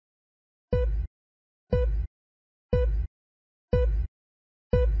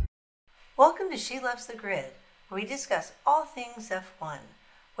Welcome to She Loves the Grid, where we discuss all things F1.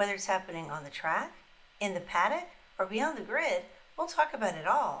 Whether it's happening on the track, in the paddock, or beyond the grid, we'll talk about it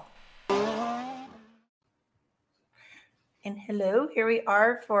all. And hello, here we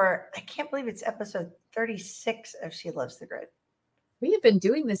are for, I can't believe it's episode 36 of She Loves the Grid. We have been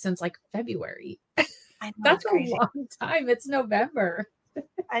doing this since like February. I know, That's it's crazy. a long time. It's November.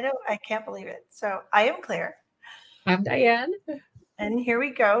 I know, I can't believe it. So I am Claire. I'm Diane. And here we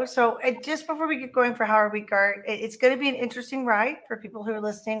go. So just before we get going for how our week are, it's going to be an interesting ride for people who are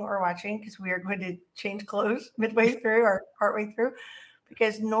listening or watching, because we are going to change clothes midway through or partway through.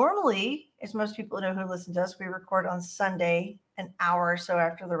 Because normally, as most people know who listen to us, we record on Sunday, an hour or so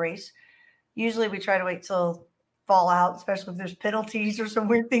after the race. Usually we try to wait till fallout, especially if there's penalties or some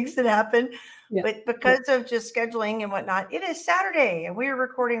weird things that happen. Yeah. But because of just scheduling and whatnot, it is Saturday, and we are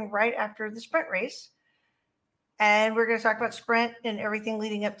recording right after the sprint race. And we're going to talk about sprint and everything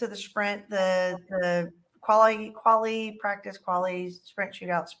leading up to the sprint, the quali, practice, quali, sprint,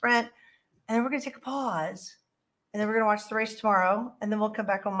 shootout, sprint. And then we're going to take a pause. And then we're going to watch the race tomorrow. And then we'll come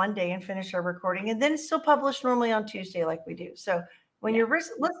back on Monday and finish our recording. And then it's still published normally on Tuesday like we do. So when you're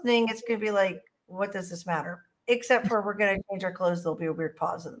listening, it's going to be like, what does this matter? Except for we're going to change our clothes. There'll be a weird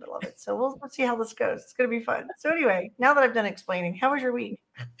pause in the middle of it. So we'll see how this goes. It's going to be fun. So anyway, now that I've done explaining, how was your week?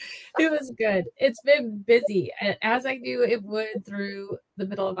 It was good. It's been busy, as I knew it would through the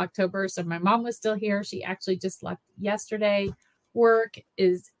middle of October. So my mom was still here. She actually just left yesterday. Work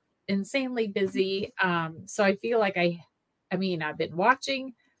is insanely busy. So I feel like I've been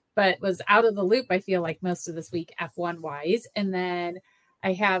watching, but was out of the loop, I feel like, most of this week F1 wise. And then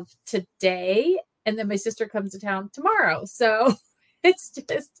I have today, and then my sister comes to town tomorrow. So it's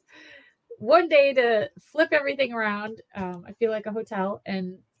just one day to flip everything around. I feel like a hotel,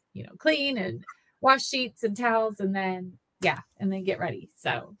 and, clean and wash sheets and towels, and then get ready.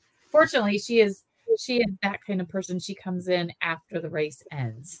 So fortunately she is that kind of person. She comes in after the race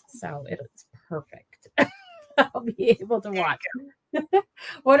ends. So it's perfect. I'll be able to watch.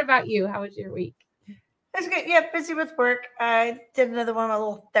 What about you? How was your week? It's good. Yeah, busy with work. I did another one of my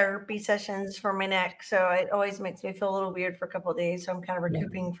little therapy sessions for my neck. So it always makes me feel a little weird for a couple of days. So I'm kind of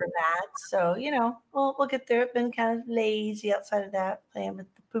recouping from that. So, we'll get through it. Been kind of lazy outside of that, playing with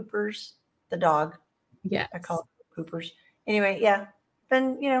the poopers, the dog. Yeah. I call it poopers. Anyway, yeah.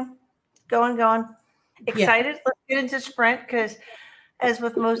 Been, going. Excited. Let's get into sprint, because as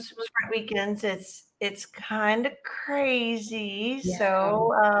with most sprint weekends, it's kind of crazy. Yeah.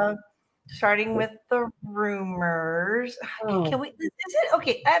 So starting with the rumors. Can we, is it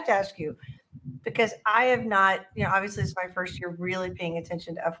okay? I have to ask you, because I have not, obviously it's my first year really paying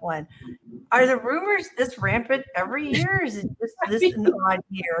attention to F1. Are the rumors this rampant every year? Or is it just this an odd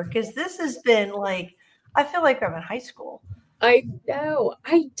year? Because this has been like, I feel like I'm in high school. I know.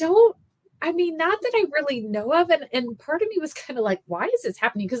 Not that I really know of. And part of me was kind of like, why is this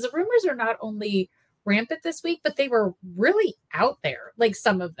happening? Because the rumors are not only rampant this week, but they were really out there. Like,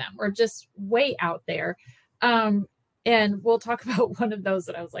 some of them were just way out there. And we'll talk about one of those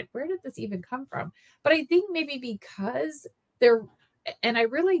that I was like, where did this even come from? But I think maybe because and I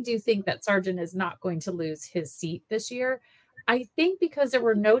really do think that Sargent is not going to lose his seat this year. I think because there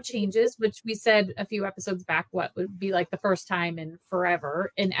were no changes, which we said a few episodes back, what would be like the first time in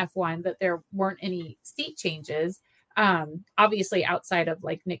forever in F1 that there weren't any seat changes. Obviously outside of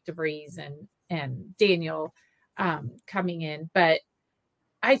like Nick DeVries and Daniel coming in. But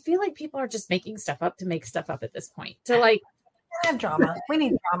I feel like people are just making stuff up to make stuff up at this point. To like have drama. We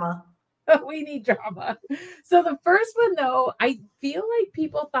need drama. We need drama. So the first one, though, I feel like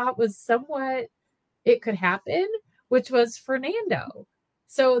people thought was somewhat it could happen, which was Fernando.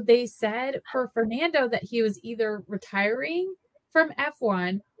 So they said for Fernando that he was either retiring from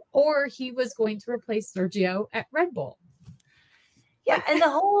F1 or he was going to replace Sergio at Red Bull. Yeah, and the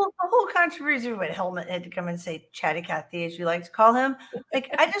whole controversy with Helmut had to come and say Chatty Cathy, as you like to call him.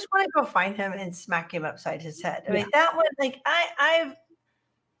 Like, I just want to go find him and smack him upside his head. I mean, that one, like,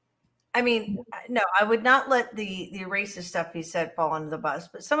 no, I would not let the racist stuff he said fall under the bus.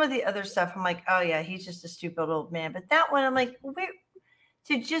 But some of the other stuff, I'm like, oh yeah, he's just a stupid old man. But that one, I'm like,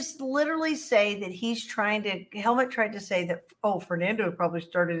 to just literally say that Helmut tried to say that, Fernando probably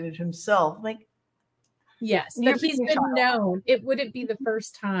started it himself. Like, yes, that he's been known. It wouldn't be the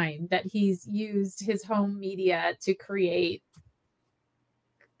first time that he's used his home media to create.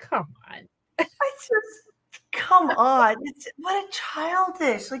 Come on. Come on. What a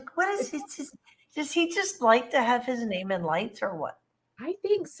childish. Like, what is his, does he just like to have his name in lights or what? I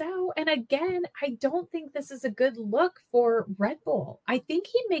think so. And again, I don't think this is a good look for Red Bull. I think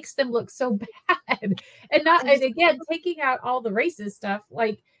he makes them look so bad. And again, taking out all the racist stuff,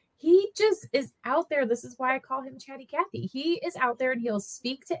 like, he just is out there. This is why I call him Chatty Cathy. He is out there and he'll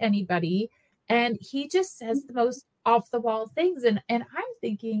speak to anybody, and he just says the most off the wall things. And I'm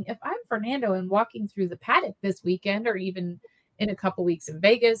thinking, if I'm Fernando and walking through the paddock this weekend, or even in a couple weeks in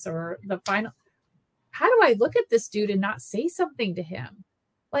Vegas or the final, how do I look at this dude and not say something to him?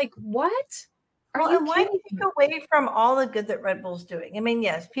 Like, what? Are Well, you and why kidding take me? away from all the good that Red Bull's doing? I mean,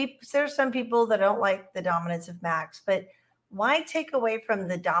 yes, there's some people that don't like the dominance of Max, but why take away from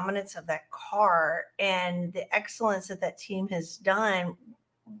the dominance of that car and the excellence that that team has done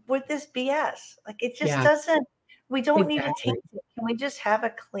with this BS? Like, it just Yeah, doesn't. We don't need to exactly. taste it. Can we just have a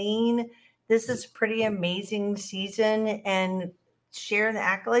clean? This is pretty amazing season and share the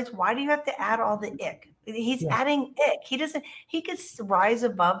accolades. Why do you have to add all the ick? He's Yeah. adding ick. He doesn't. He could rise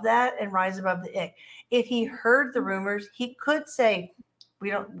above that and rise above the ick. If he heard the rumors, he could say,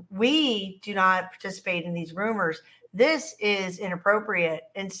 We do not participate in these rumors. This is inappropriate."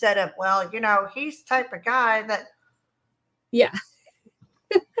 Instead of, well, he's the type of guy that. Yeah.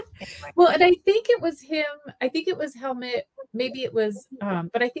 Anyway. Well, and I think it was him. I think it was Helmet. Maybe it was,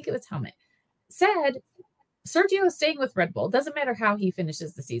 but I think it was Helmet. Said Sergio is staying with Red Bull. Doesn't matter how he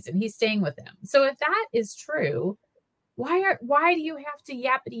finishes the season, he's staying with them. So if that is true, why do you have to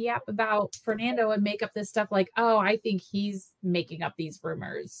yappity yap about Fernando and make up this stuff like, oh, I think he's making up these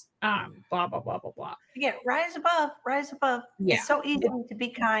rumors, blah blah blah blah blah. Yeah, rise above, rise above. Yeah, It's so easy it, to be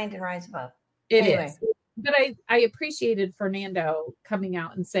kind and rise above. it Anyway, is. But I appreciated Fernando coming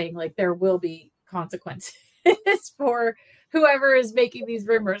out and saying like there will be consequences for whoever is making these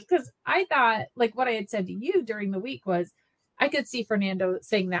rumors, because I thought, like what I had said to you during the week was, I could see Fernando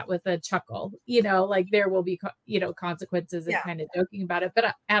saying that with a chuckle, like there will be consequences, and yeah. kind of joking about it.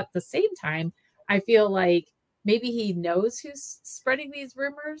 But at the same time, I feel like maybe he knows who's spreading these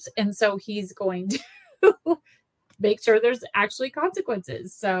rumors, and so he's going to make sure there's actually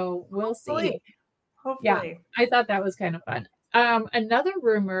consequences. So we'll see. Hopefully. Yeah, Hopefully. I thought that was kind of fun. Another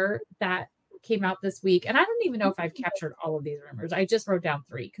rumor that came out this week, and I don't even know if I've captured all of these rumors. I just wrote down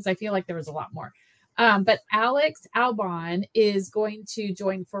 3 because I feel like there was a lot more. But Alex Albon is going to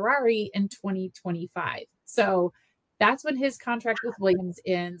join Ferrari in 2025. So that's when his contract with Williams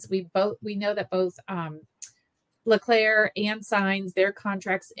ends. We know that both Leclerc and Sainz, their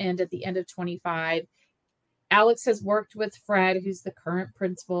contracts end at the end of 25. Alex has worked with Fred, who's the current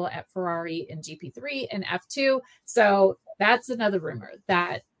principal at Ferrari in GP3 and F2. So that's another rumor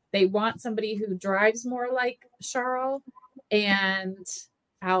that they want somebody who drives more like Charles, and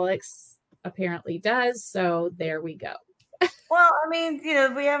Alex apparently does. So there we go. Well, I mean,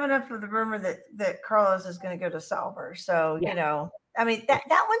 we have enough of the rumor that Carlos is going to go to Sauber. So, Yeah. I mean, that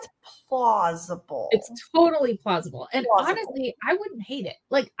one's plausible. It's totally plausible. And Plausible. honestly, I wouldn't hate it.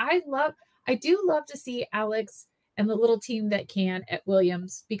 Like I do love to see Alex and the little team that can at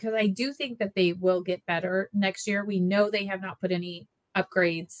Williams, because I do think that they will get better next year. We know they have not put any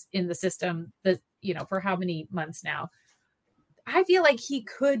upgrades in the system that, for how many months now. I feel like he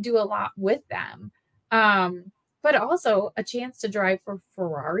could do a lot with them. But also a chance to drive for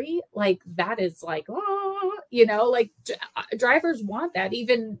Ferrari, like that is like, like drivers want that,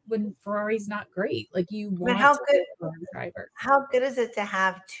 even when Ferrari's not great. Like you want how to good be a Ferrari driver. How good is it to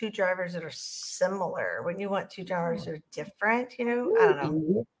have 2 drivers that are similar when you want 2 drivers that are different? I don't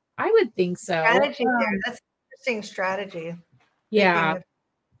know. I would think so. Strategy there. That's an interesting strategy. Yeah.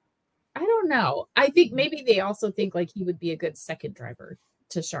 I don't know. I think maybe they also think like he would be a good second driver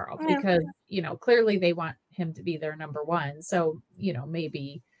to Charles, because clearly they want him to be their number one. So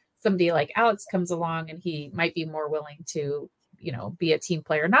maybe somebody like Alex comes along and he might be more willing to be a team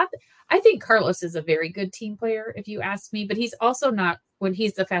player. I think Carlos is a very good team player, if you ask me, but he's also not, when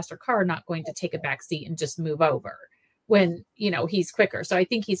he's the faster car, not going to take a back seat and just move over when he's quicker. So I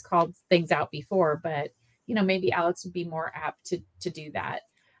think he's called things out before, but maybe Alex would be more apt to do that.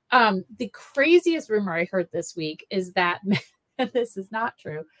 The craziest rumor I heard this week is that this is not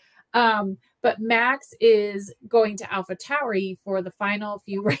true. But Max is going to AlphaTauri for the final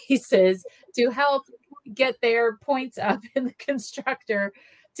few races to help get their points up in the constructor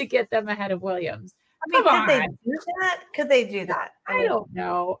to get them ahead of Williams. Could they do that? Could they do that? I don't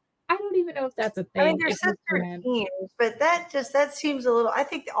know. I don't even know if that's a thing. I mean, they're sister teams, but that seems a little. I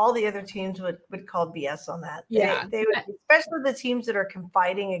think all the other teams would call BS on that. Yeah, they would, especially the teams that are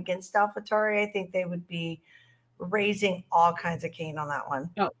confiding against AlphaTauri. I think they would be raising all kinds of cane on that one.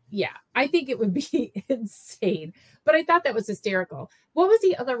 Oh yeah, I think it would be insane. But I thought that was hysterical. What was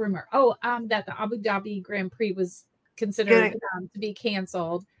the other rumor? Oh, that the Abu Dhabi Grand Prix was considered to be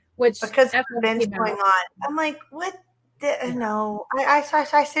canceled, which because of events going on. I'm like, what? No,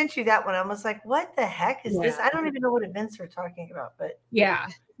 I sent you that one. I was like, what the heck is this? Yeah. I don't even know what events we're talking about, but Yeah.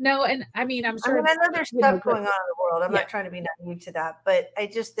 No, and I mean, I'm I sure mean, I it's, know there's stuff but going on in the world. I'm yeah, not trying to be naive to that, but they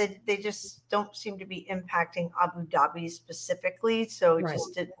just don't seem to be impacting Abu Dhabi specifically. So it right.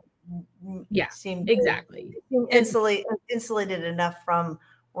 just didn't Yeah, seem to exactly. seem And insulated enough from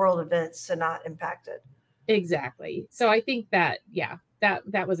world events to not impact it. exactly. So I think that, yeah,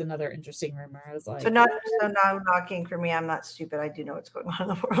 that was another interesting rumor. I was So like, not so now knocking for me. I'm not stupid. I do know what's going on in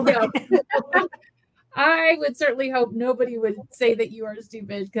the world no, right now. I would certainly hope nobody would say that you are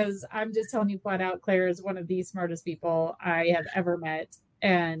stupid because I'm just telling you flat out, Claire is one of the smartest people I have ever met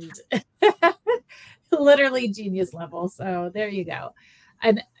and literally genius level. So there you go.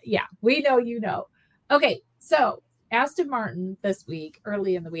 And yeah, we know you know. Okay, so Aston Martin this week,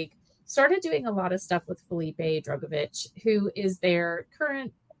 early in the week, started doing a lot of stuff with Felipe Drogovic, who is their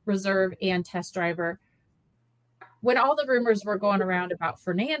current reserve and test driver. When all the rumors were going around about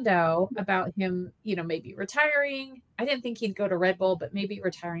Fernando, about him, maybe retiring, I didn't think he'd go to Red Bull, but maybe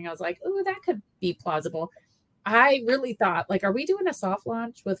retiring. I was like, oh, that could be plausible. I really thought, like, are we doing a soft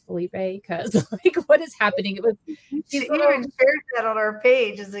launch with Felipe? Because, like, what is happening? It was You these even little, shared that on our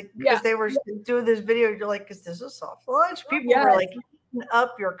page, is it yeah, because they were doing this video? You're like, is this a soft launch? People were yes. like eating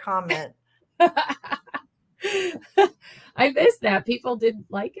up your comment. I missed that. People didn't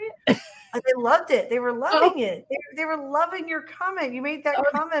like it. They loved it. They were Oh, loving it. They were loving your comment. You made that oh,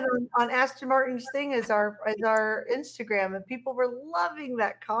 comment on Aston Martin's thing as our Instagram, and people were loving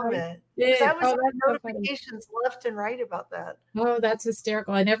that I comment because I did. was Oh, getting that's so funny. notifications left and right about that. Oh, that's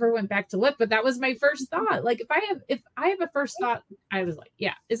hysterical. I never went back to look, but that was my first thought. Like if I have a first thought, I was like,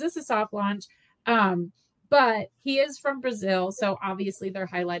 yeah, is this a soft launch? Um, but he is from Brazil, so obviously they're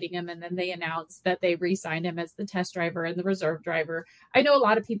highlighting him, and then they announced that they re-signed him as the test driver and the reserve driver. I know a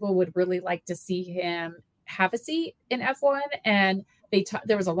lot of people would really like to see him have a seat in F1, and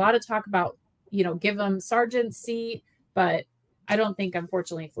there was a lot of talk about, give him Sargent's seat, but I don't think,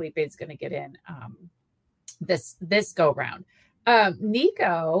 unfortunately, Felipe is going to get in this go round.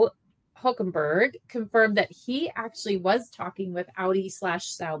 Nico Hulkenberg confirmed that he actually was talking with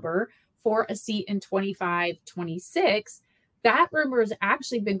Audi/Sauber for a seat in 25, 26. That rumor has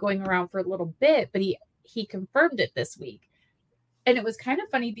actually been going around for a little bit, but he confirmed it this week. And it was kind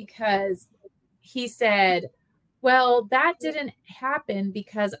of funny because he said, well, that didn't happen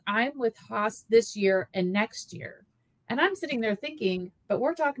because I'm with Haas this year and next year. And I'm sitting there thinking, but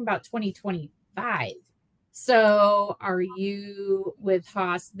we're talking about 2025. So are you with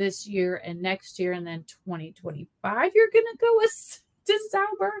Haas this year and next year, and then 2025 you're going to go to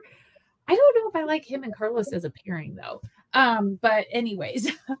Sauber? I don't know if I like him and Carlos as a pairing though. But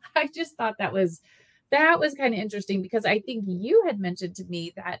anyways, I just thought that was kind of interesting because I think you had mentioned to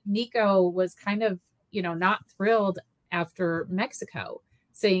me that Nico was kind of, not thrilled after Mexico,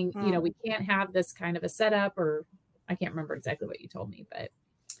 saying, we can't have this kind of a setup, or I can't remember exactly what you told me, but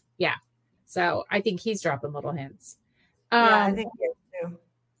yeah. So I think he's dropping little hints. Yeah, I think too.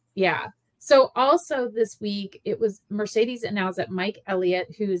 Yeah. So also this week, it was Mercedes announced that Mike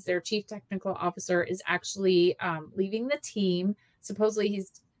Elliott, who's their chief technical officer, is actually leaving the team. Supposedly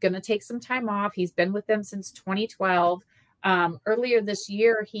he's going to take some time off. He's been with them since 2012. Earlier this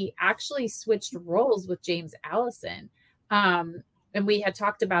year, he actually switched roles with James Allison. And we had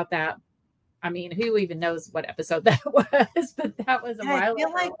talked about that. I mean, who even knows what episode that was, but that was a while I feel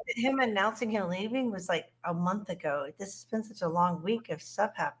ago. like him announcing him leaving was like a month ago. This has been such a long week of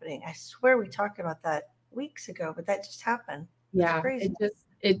stuff happening. I swear we talked about that weeks ago, but that just happened. It's crazy.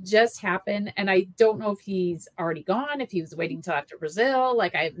 It just happened, and I don't know if he's already gone, if he was waiting till after Brazil.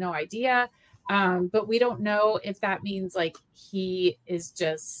 Like, I have no idea. But we don't know if that means like he is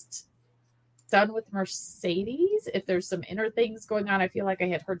just done with Mercedes, if there's some inner things going on. I feel like I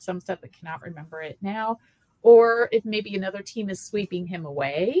had heard some stuff, but cannot remember it now. Or if maybe another team is sweeping him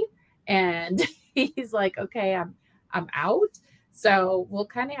away and he's like, okay, I'm out. So we'll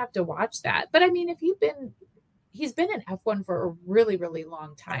kind of have to watch that. But I mean, he's been in F1 for a really, really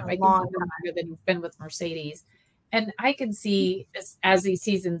long time. I think even longer than he's been with Mercedes. And I can see as these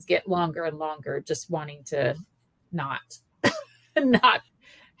seasons get longer and longer, just wanting to not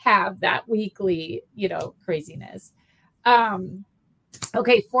have that weekly, craziness.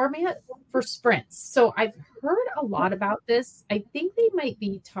 Okay, format for sprints. So I've heard a lot about this. I think they might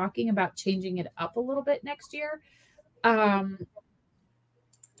be talking about changing it up a little bit next year.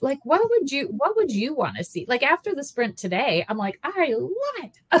 Like what would you want to see? Like after the sprint today, I'm like, I love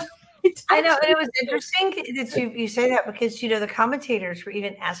it. I know, and it was interesting that you say that because the commentators were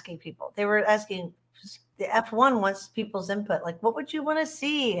even asking people. They were asking the F1 wants people's input. Like, what would you want to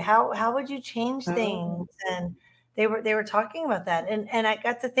see? How would you change things? And they were talking about that, and I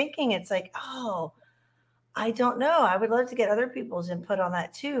got to thinking, it's like, oh, I don't know. I would love to get other people's input on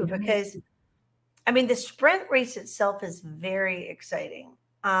that too, Yeah. because I mean, the sprint race itself is very exciting.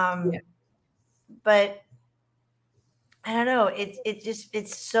 Yeah. But I don't know. It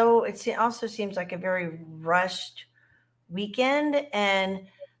also seems like a very rushed weekend. And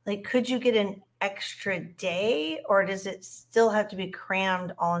like, could you get an extra day, or does it still have to be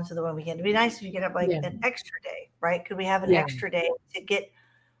crammed all into the one weekend? It'd be nice if you could have like Yeah. an extra day, right? Could we have an Yeah. extra day to get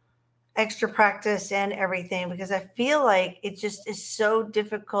extra practice and everything? Because I feel like it just is so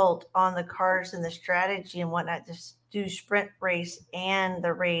difficult on the cars and the strategy and whatnot to do sprint race and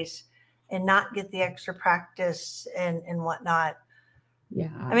the race and not get the extra practice and whatnot. I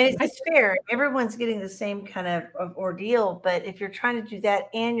Yeah. mean, it's fair. Everyone's getting the same kind of ordeal, but if you're trying to do that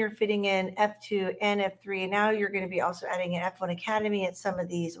and you're fitting in F2 and F3, and now you're going to be also adding an F1 Academy at some of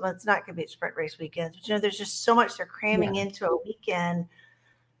these, well, it's not going to be at sprint race weekends, but there's just so much they're cramming Yeah. into a weekend.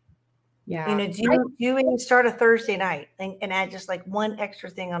 Yeah. Do you even start a Thursday night and add just like one extra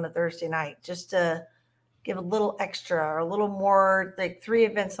thing on a Thursday night just to give a little extra or a little more, like 3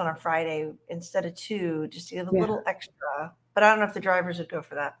 events on a Friday instead of 2, just to give a Yeah. little extra. But I don't know if the drivers would go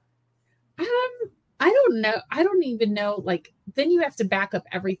for that. I don't know. I don't even know. Like, then you have to back up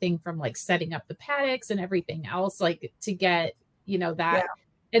everything from like setting up the paddocks and everything else, like to get, Yeah, that.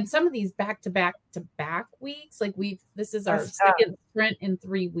 And some of these back to back to back weeks, like this is our that's tough. second sprint in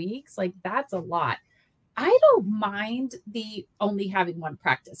 3 weeks. Like, that's a lot. I don't mind the only having one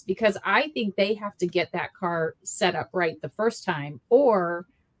practice because I think they have to get that car set up right the first time or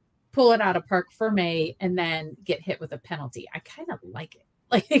pull it out of park for May and then get hit with a penalty. I kind of like it.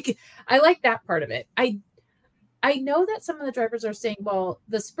 Like, I like that part of it. I know that some of the drivers are saying, well,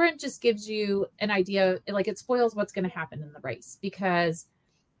 the sprint just gives you an idea, like it spoils what's going to happen in the race because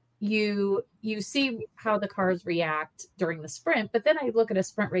you see how the cars react during the sprint, but then I look at a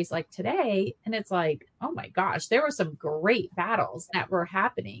sprint race like today and it's like, oh my gosh, there were some great battles that were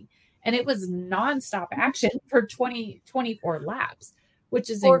happening and it was nonstop action for 24 laps, which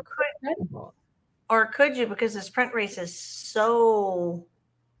is Or incredible. could you, because the sprint race is so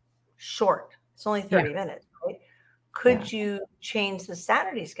short. It's only Yeah. 30 minutes, right? Yeah. Could you change the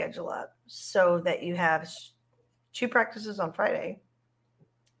Saturday schedule up so that you have 2 practices on Friday,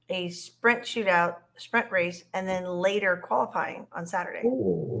 a sprint shootout, sprint race, and then later qualifying on Saturday Ooh,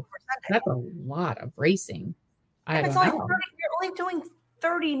 or Sunday? that's a lot of racing. Yeah, I but it's don't only know. 30, you're only doing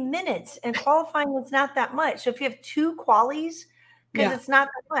 30 minutes, and qualifying is not that much. So if you have 2 qualies, because Yeah. it's not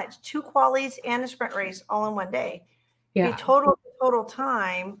that much, 2 qualies and a sprint race all in one day. If you Yeah. total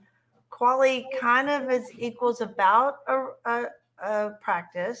time, quali kind of is equals about a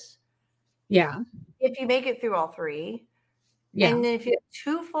practice Yeah. if you make it through all 3. Yeah. And then if you have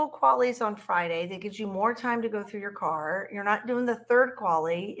 2 full qualies on Friday, that gives you more time to go through your car. You're not doing the third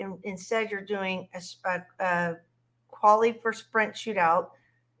quali. Instead, you're doing a quali for sprint shootout,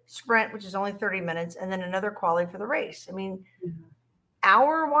 sprint, which is only 30 minutes, and then another quali for the race. I mean,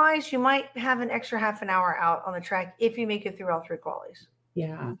 hour wise, you might have an extra half an hour out on the track if you make it through all 3 qualies.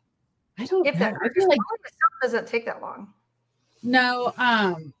 Yeah. I don't If that, know. I because feel like quali itself doesn't take that long. no.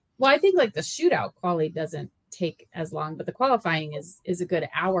 Well, I think like the shootout quali doesn't take as long, but the qualifying is a good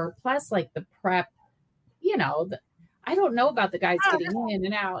hour plus like the prep. You know, I don't know about the guys Oh, getting in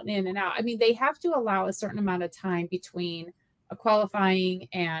and out and in and out. I mean, they have to allow a certain amount of time between a qualifying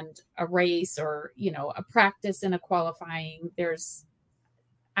and a race or, a practice and a qualifying. There's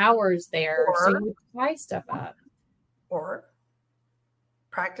hours there. So or you tie stuff up. or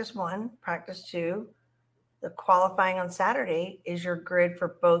practice 1, practice 2. The qualifying on Saturday is your grid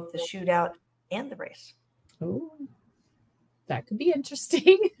for both the shootout and the race. Oh, that could be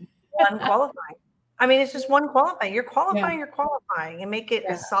interesting. One qualifying. I mean, it's just one qualifying. You're Yeah. qualifying, and make it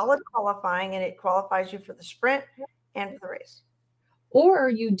a Yeah. solid qualifying, and it qualifies you for the sprint and for the race. Or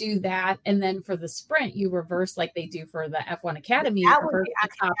you do that, and then for the sprint, you reverse like they do for the F1 Academy, That would reverse be, the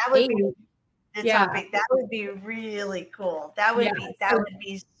top that would 8. be the Yeah. top 8. That would be really cool. That Yeah. would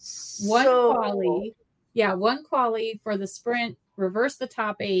be One so cool. quali. Yeah, one quali for the sprint, reverse the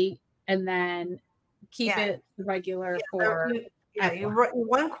top 8, and then keep it regular for You F1. run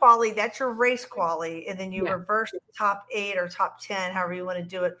one quali, that's your race quali, and then you Yeah. reverse the top 8 or top 10, however you want to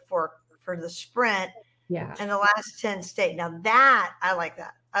do it for the sprint. Yeah. And the last 10 stay. Now that I like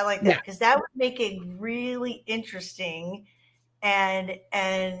that. I like that because that would make it really interesting. And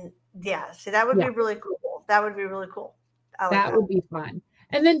yeah, so that would be really cool. That would be really cool. I like That would be fun.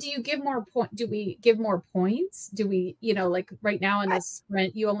 And then do you give more point? Do we give more points? Do we, like right now in a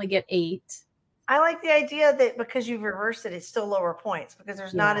sprint, you only get 8. I like the idea that because you've reversed it, it's still lower points because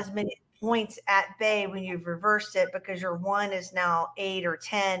there's not as many points at bay when you've reversed it, because your one is now 8 or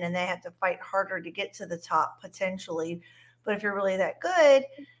 10 and they have to fight harder to get to the top potentially. But if you're really that good,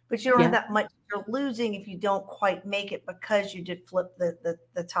 but you don't have that much, you're losing if you don't quite make it because you did flip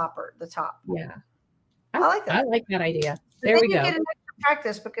the top. Yeah. I like that. I like that idea. But there then we you go. get an extra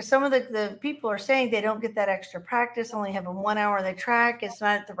practice, because some of the people are saying they don't get that extra practice, only have a 1 hour on the track. It's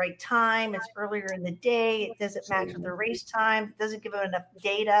not at the right time. It's earlier in the day. It doesn't match with the race time. It doesn't give them enough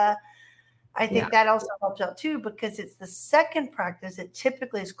data. I think that also helps out too, because it's the second practice. It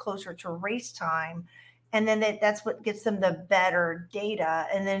typically is closer to race time. And then that's what gets them the better data.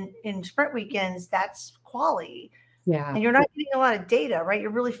 And then in sprint weekends, that's quali. Yeah. And you're not getting a lot of data, right?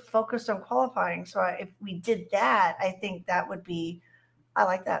 You're really focused on qualifying. So if we did that, I think that would be, I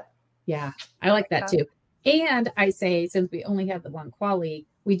like that. Yeah, I like that too. And I say, since we only have the one quali,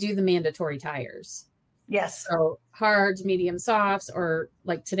 we do the mandatory tires. Yes. So hards, medium, softs, or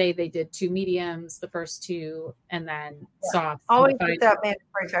like today they did 2 mediums, the first 2, and then softs. Always put that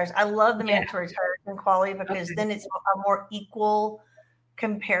mandatory tires. I love the mandatory tires in quali, because then it's a more equal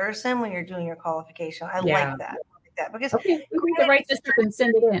comparison when you're doing your qualification. I like that. Because we need to write this up and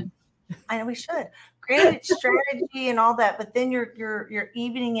send it in. I know we should. Granted, it's strategy and all that, but then you're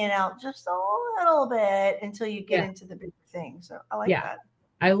evening it out just a little bit until you get into the bigger thing. So I like that.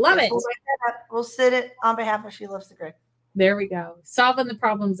 I love it. We'll sit it on behalf of She Loves the Grid. There we go. Solving the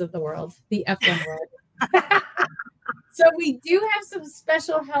problems of the world, the F1 world. So we do have some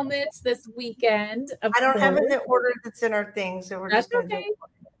special helmets this weekend. I don't have it in the order that's in our thing, so we're just going to do it.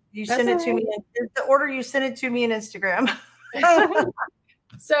 You send it to me. The order you send it to me in Instagram.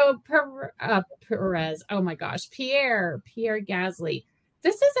 So Perez, oh my gosh, Pierre Gasly.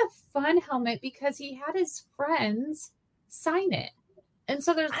 This is a fun helmet because he had his friends sign it. And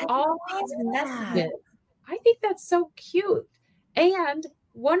so there's all these messages. I think that's so cute. And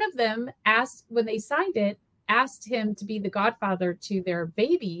one of them asked, when they signed it, asked him to be the godfather to their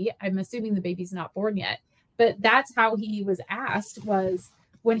baby. I'm assuming the baby's not born yet, but that's how he was asked, was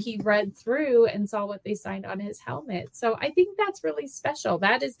when he read through and saw what they signed on his helmet. So I think that's really special.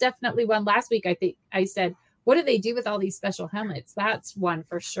 That is definitely one. Last week, I think I said, what do they do with all these special helmets? That's one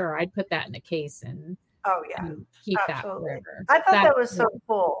for sure. I'd put that in a case and keep that forever. I thought that was so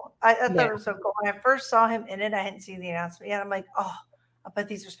cool. I thought it was so cool. When I first saw him in it, I hadn't seen the announcement yet. I'm like, oh, I bet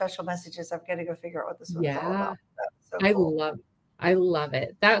these are special messages. I've got to go figure out what this one's all about. So cool. I love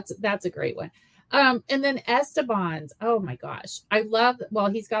it. That's a great one. And then Esteban's, oh my gosh. I love,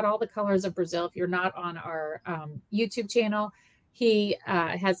 he's got all the colors of Brazil. If you're not on our YouTube channel, he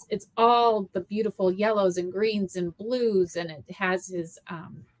it's all the beautiful yellows and greens and blues, and it has his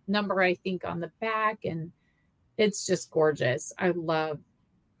number, I think, on the back, and it's just gorgeous. I love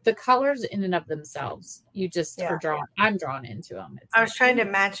the colors in and of themselves. You just are drawn. I'm drawn into them. I was trying to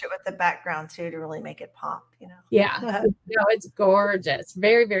match it with the background too to really make it pop, Yeah. No, it's gorgeous.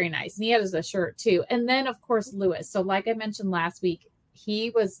 Very, very nice. And he has a shirt too. And then of course, Lewis. So like I mentioned last week,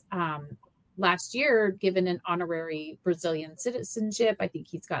 he was last year given an honorary Brazilian citizenship. I think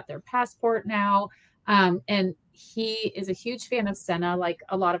he's got their passport now. And he is a huge fan of Senna, like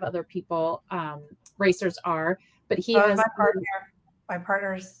a lot of other people, racers are, but he has my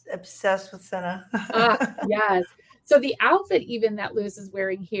partner's obsessed with Senna. Yes. So the outfit even that Lewis is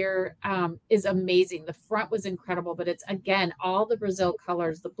wearing here is amazing. The front was incredible, but it's, again, all the Brazil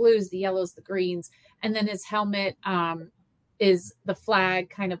colors, the blues, the yellows, the greens. And then his helmet is the flag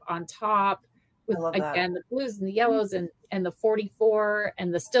kind of on top with, again, the blues and the yellows, and the 44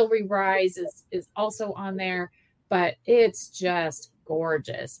 and the Stilry Rise is also on there. But it's just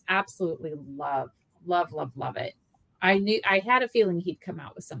gorgeous. Absolutely love it. I had a feeling he'd come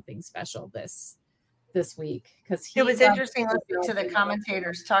out with something special this week, because it was interesting listening to the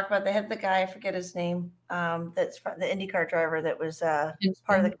commentators talk about. They had the guy, I forget his name, that's the IndyCar driver that was part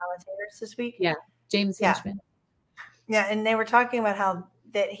of the commentators this week. Yeah, James Hinchman. Yeah, and they were talking about how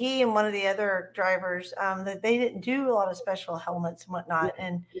that he and one of the other drivers that they didn't do a lot of special helmets and whatnot,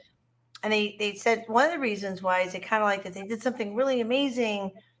 and they said one of the reasons why is they kind of like that they did something really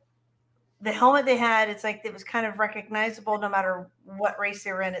amazing. The helmet they had, it's like it was kind of recognizable no matter what race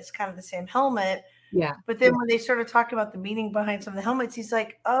they were in. It's kind of the same helmet. Yeah. But then when they started talking about the meaning behind some of the helmets, he's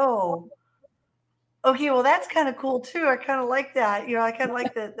like, oh, okay, well, that's kind of cool too. I kind of like that. I kind of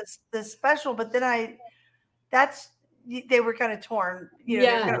like the special, but then they were kind of torn.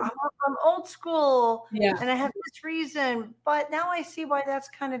 I'm old school and I have this reason, but now I see why that's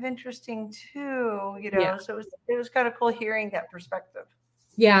kind of interesting too, So it was kind of cool hearing that perspective.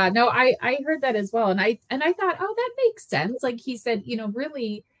 Yeah, no, I heard that as well. And I thought, oh, that makes sense. Like he said,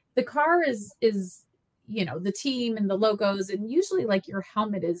 really the car is, the team and the logos, and usually like your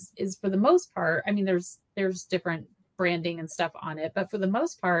helmet is for the most part, I mean, there's different branding and stuff on it, but for the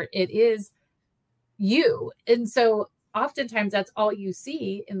most part it is you. And so oftentimes that's all you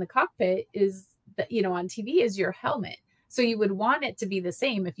see in the cockpit is that, on TV is your helmet. So you would want it to be the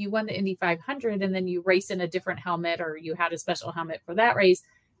same. If you won the Indy 500 and then you race in a different helmet, or you had a special helmet for that race,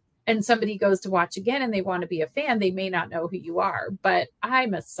 and somebody goes to watch again and they want to be a fan, they may not know who you are. But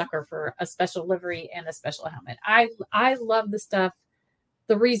I'm a sucker for a special livery and a special helmet. I love the stuff,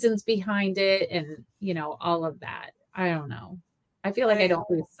 the reasons behind it, and all of that. I don't know. I feel like I don't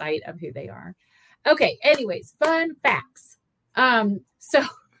lose sight of who they are. Okay, anyways, fun facts. So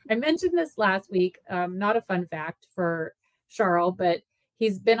I mentioned this last week. Not a fun fact for Charles, but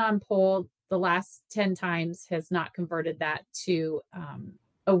he's been on pole the last 10 times, has not converted that to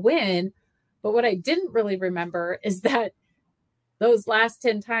a win. But what I didn't really remember is that those last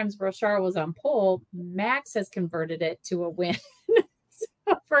 10 times where Charles was on pole, Max has converted it to a win.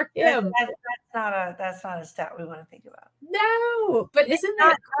 So for him, that's not a stat we want to think about. No, but isn't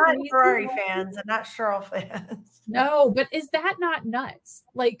that not Ferrari fans and not Charles fans? No, but is that not nuts?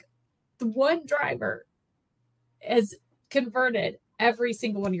 Like, the one driver has converted every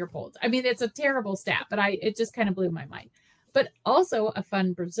single one of your poles. I mean, it's a terrible stat, but it just kind of blew my mind. But also a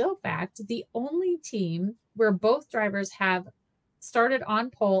fun Brazil fact, the only team where both drivers have started on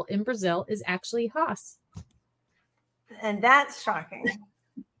pole in Brazil is actually Haas. And that's shocking.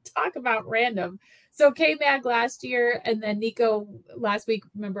 Talk about random. So K-Mag last year, and then Nico last week,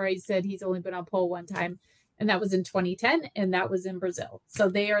 remember I said he's only been on pole one time, and that was in 2010, and that was in Brazil. So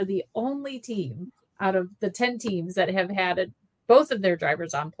they are the only team out of the 10 teams that have had both of their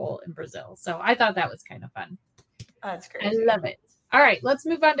drivers on pole in Brazil. So I thought that was kind of fun. That's great. I love it. All right, let's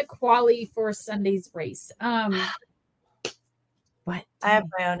move on to quali for Sunday's race. What? I have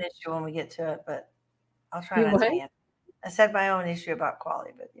my own issue when we get to it, but I'll try not to be. I said my own issue about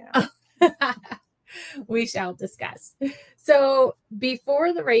quali, but we shall discuss. So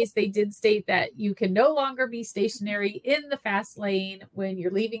before the race, they did state that you can no longer be stationary in the fast lane when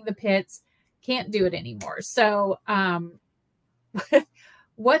you're leaving the pits. Can't do it anymore. So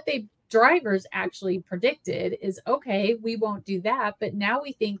what the drivers actually predicted is, okay, we won't do that, but now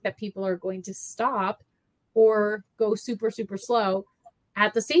we think that people are going to stop or go super, super slow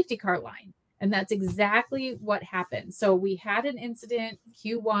at the safety car line. And that's exactly what happened. So we had an incident,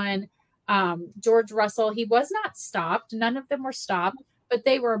 Q1, George Russell, he was not stopped. None of them were stopped, but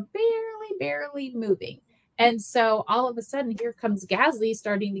they were barely moving. And so all of a sudden, here comes Gasly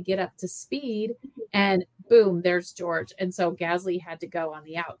starting to get up to speed, and boom, there's George. And so Gasly had to go on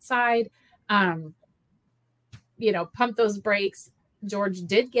the outside, pump those brakes. George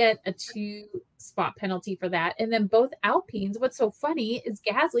did get a 2-spot penalty for that. And then both Alpines, what's so funny is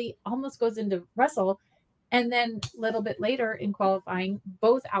Gasly almost goes into Russell. And then a little bit later in qualifying,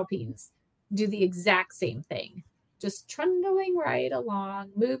 both Alpines do the exact same thing. Just trundling right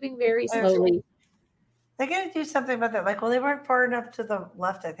along, moving very slowly. They got to do something about that. Like, well, they weren't far enough to the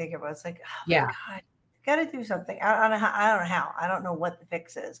left, I think it was. Like, oh my God, got to do something. I don't know how. I don't know what the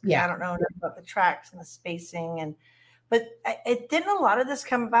fix is. I don't know enough about the tracks and the spacing But it didn't a lot of this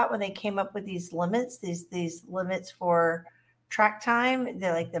come about when they came up with these limits, these limits for track time.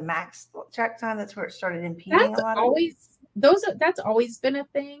 They're like the max track time. That's where it started impeding a lot. That's always been a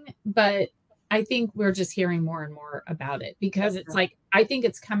thing, but I think we're just hearing more and more about it because it's like, I think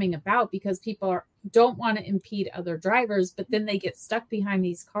it's coming about because people don't want to impede other drivers, but then they get stuck behind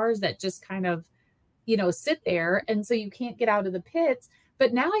these cars that just kind of, sit there. And so you can't get out of the pits.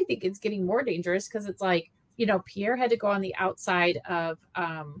 But now I think it's getting more dangerous because it's like, Pierre had to go on the outside of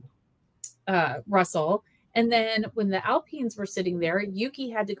Russell. And then when the Alpines were sitting there, Yuki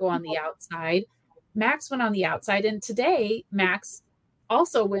had to go on the outside. Max went on the outside. And today, Max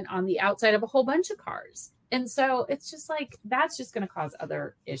also went on the outside of a whole bunch of cars. And so it's just like, that's just going to cause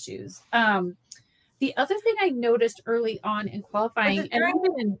other issues. The other thing I noticed early on in qualifying,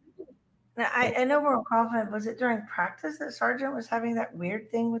 I know we're confident, was it during practice that Sargent was having that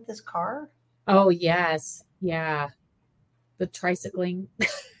weird thing with his car? Oh, yes. Yeah. The tricycling.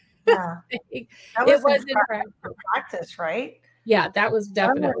 Yeah. That was in practice, right? Yeah, that was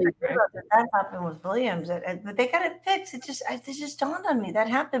definitely that happened with Williams. But they got it fixed. It just dawned on me that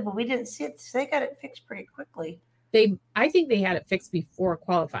happened, but we didn't see it. So they got it fixed pretty quickly. I think they had it fixed before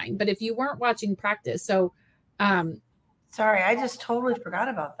qualifying, but if you weren't watching practice, so sorry, I just totally forgot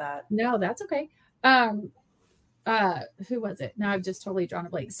about that. No, that's okay. Who was it? Now I've just totally drawn a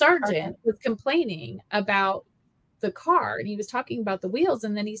blank. Sargent was complaining about the car and he was talking about the wheels.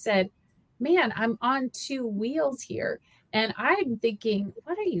 And then he said, man, I'm on two wheels here. And I'm thinking,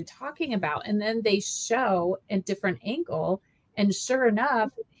 what are you talking about? And then they show a different angle. And sure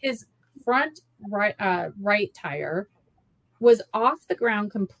enough, his front right tire was off the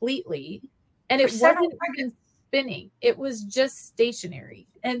ground completely. And For it several wasn't even spinning, it was just stationary.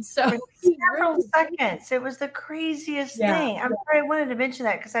 And so for he several really, seconds. It was the craziest yeah, thing. I'm sorry I wanted to mention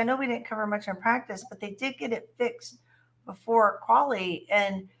that because I know we didn't cover much on practice, but they did get it fixed before quali,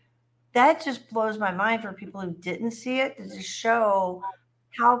 and that just blows my mind for people who didn't see it, to just show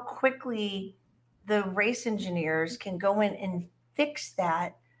how quickly the race engineers can go in and fix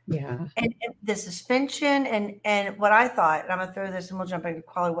that. yeah, And the suspension and what I thought, and I'm gonna throw this and we'll jump into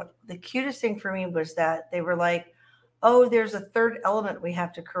quality. What the cutest thing for me was that they were like, "Oh, there's a third element we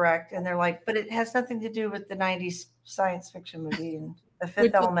have to correct," and they're like, "But it has nothing to do with the '90s science fiction movie." And The Fifth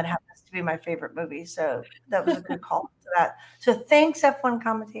which was Element happens to be my favorite movie, so that was a good call to that. So thanks, F1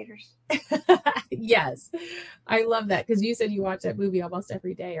 commentators. yes, I love that because you said you watch that movie almost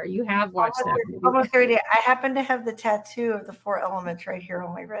every day, or you have watched that movie. Almost every day. I happen to have the tattoo of the four elements right here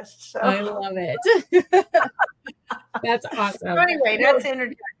on my wrist. So I love it. That's awesome. anyway, that's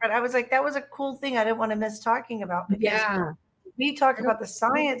interject. But I was like, that was a cool thing I didn't want to miss talking about, because Yeah, we talk about the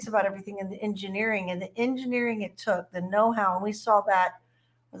science about everything and the engineering it took, the know-how, and we saw that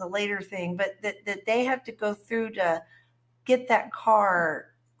with a later thing, but that they have to go through to get that car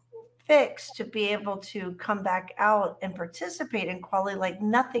fixed to be able to come back out and participate in quality like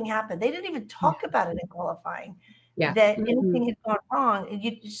nothing happened. They didn't even talk about it in qualifying, yeah. that Mhm. anything had gone wrong, and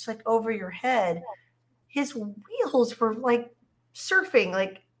you just like over your head. His wheels were like surfing,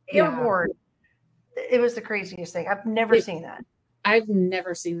 like Yeah. airborne. It was the craziest thing. I've never It, seen that. I've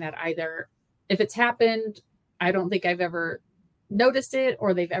never seen that either. If it's happened, I don't think I've ever noticed it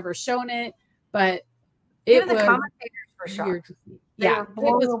or they've ever shown it, but it Even the was commentators were weird shocked. to see. They Yeah, were it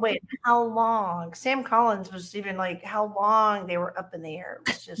blown was, away at how long. Sam Collins was even like how long they were up in the air. It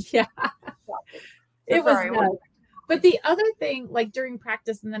was just yeah, shocking. So it was sorry. nuts. But the other thing, like during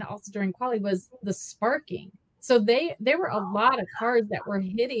practice and then also during quali, was the sparking. So there were a lot of cars that were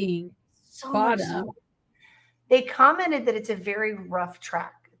hitting So much bottom. so. They commented that it's a very rough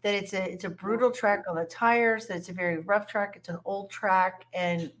track, that it's a brutal track on the tires, that it's a very rough track, it's an old track,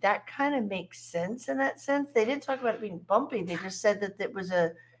 and that kind of makes sense in that sense. They didn't talk about it being bumpy. They just said that it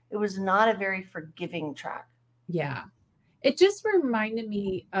was not a very forgiving track. Yeah. It just reminded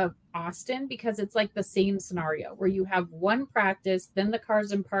me of Austin because it's like the same scenario where you have one practice, then the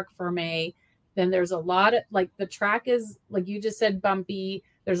cars in Park Ferme, then there's a lot of like the track is like you just said bumpy.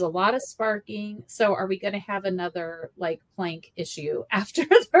 There's a lot of sparking. So are we going to have another like plank issue after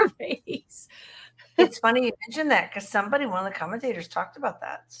the race? It's funny you mentioned that because one of the commentators talked about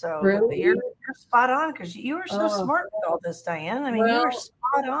that. So Really? you're spot on, because you were so Oh, smart with all this, Diane. I mean, you were well,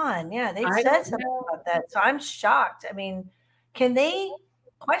 spot on. Yeah, they I said don't something know. about that. So I'm shocked. I mean, can they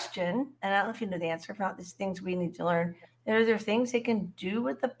question, and I don't know if you know the answer, if not, these things we need to learn. Are there things they can do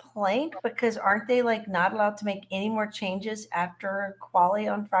with the plank? Because aren't they like not allowed to make any more changes after quali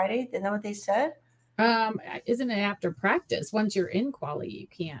on Friday? Isn't that what they said? Isn't it after practice? Once you're in quali, you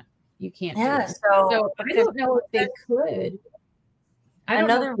can't do Yeah. anything. So So I don't know if they could. I don't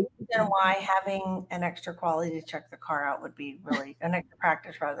know if another they reason why having an extra quality to check the car out would be really an extra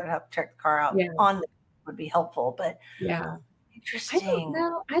practice rather than help check the car out yeah, on the would be helpful. But yeah. I don't interesting.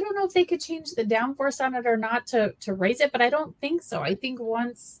 know. I don't know if they could change the downforce on it or not to raise it, but I don't think so. I think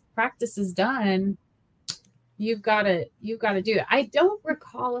once practice is done, you've got to do it. I don't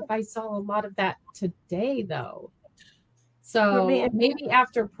recall if I saw a lot of that today though. Would be So maybe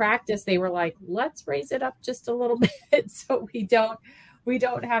after practice they were like, let's raise it up just a little bit so we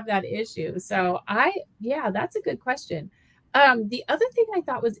don't have that issue. So yeah, that's a good question. The other thing I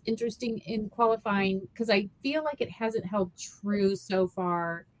thought was interesting in qualifying, because I feel like it hasn't held true so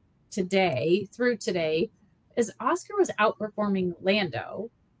far through today, is Oscar was outperforming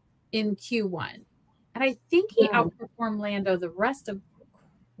Lando in Q1. And I think he mm, outperformed Lando the rest of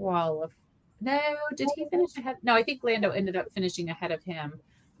qualifying. No, did he finish ahead? No, I think Lando ended up finishing ahead of him.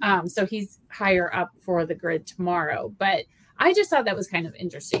 So he's higher up for the grid tomorrow. But I just thought that was kind of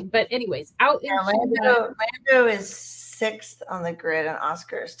interesting. But anyways, out in yeah, Q1. Lando is sixth on the grid and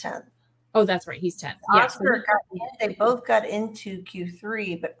Oscar is 10th. Oh, that's right. He's 10th. Yeah. Oscar got in, they both got into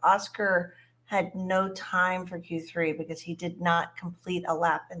Q3, but Oscar had no time for Q3 because he did not complete a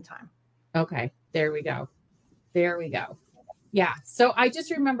lap in time. Okay. There we go. There we go. Yeah. So I just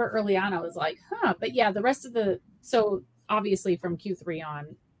remember early on, I was like, huh. But yeah, the rest of so obviously from Q3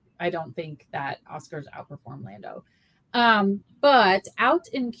 on, I don't think that Oscar's outperformed Lando. But out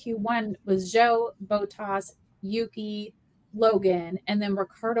in Q1 was Joe, Botas, Yuki, Logan, and then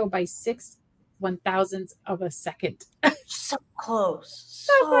Ricardo by 6/1000ths of a second. So close.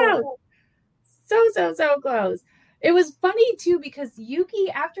 So close. So close. It was funny too because Yuki,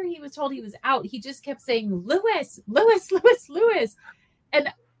 after he was told he was out, he just kept saying Lewis, Lewis, Lewis, Lewis.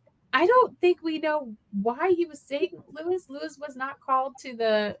 And I don't think we know why he was saying Lewis. Lewis was not called to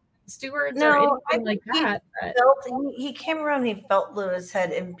the stewards or anything like that. He came around. He felt Lewis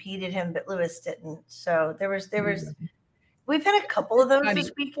had impeded him, but Lewis didn't. So there was. We've had a couple of those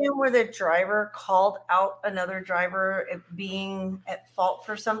this weekend where the driver called out another driver being at fault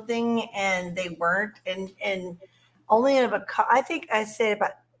for something, and they weren't. And only in I think I said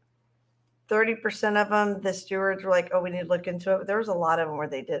about 30% of them, the stewards were like, "Oh, we need to look into it." But there was a lot of them where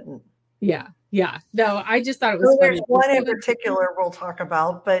they didn't. Yeah. No, I just thought it was funny. There's one in particular we'll talk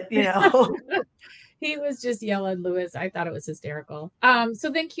about, but you know. He was just yelling Lewis. I thought it was hysterical.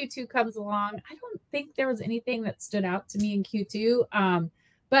 So then Q2 comes along. I don't think there was anything that stood out to me in Q2.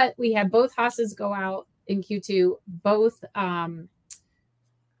 But we had both Haas's go out in Q2, both what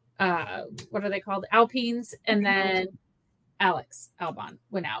are they called? Alpines, and then Alex Albon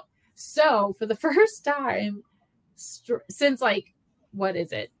went out. So for the first time since what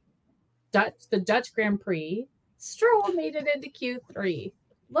is it? The Dutch Grand Prix, Stroll made it into Q3.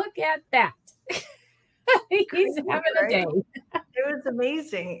 Look at that. He's having a day. It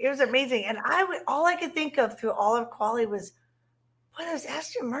was amazing. And all I could think of through all of quali was, boy, those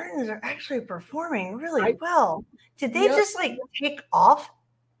Aston Martins are actually performing really well. Did they just take off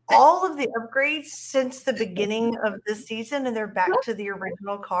all of the upgrades since the beginning of this season and they're back to the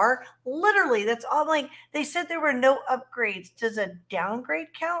original car? Literally, that's all. They said there were no upgrades. Does a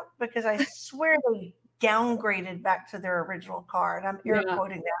downgrade count? Because I swear they downgraded back to their original car. And I'm air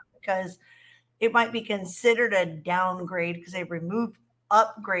quoting that because it might be considered a downgrade because they removed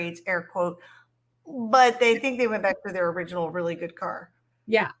upgrades, air quote, but they think they went back to their original really good car.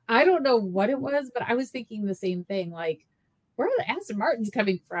 Yeah, I don't know what it was, but I was thinking the same thing. Where are the Aston Martins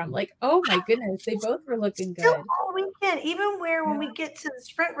coming from? Oh my goodness, they both were looking good. All weekend, even when we get to the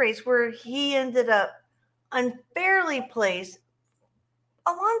sprint race where he ended up unfairly placed,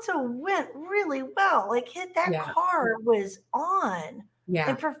 Alonso went really well. Car was on. Yeah.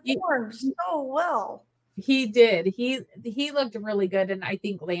 And performed so well. He did. He looked really good. And I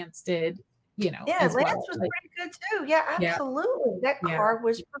think Lance did, Lance was pretty good too. Yeah, absolutely. That car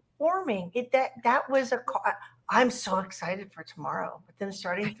was performing. That was a car. I'm so excited for tomorrow with them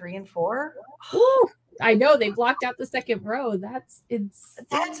starting 3 and 4. Ooh, I know they blocked out the second row. That's insane.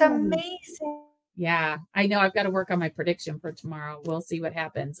 That's amazing. Yeah, I know. I've got to work on my prediction for tomorrow. We'll see what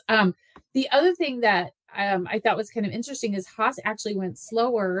happens. The other thing that I thought was kind of interesting is Haas actually went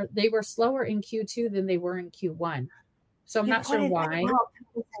slower. They were slower in Q2 than they were in Q1. So I'm not sure why.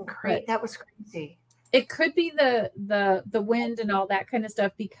 That was crazy. It could be the wind and all that kind of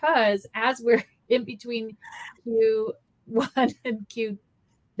stuff, because as we're in between Q1 and Q2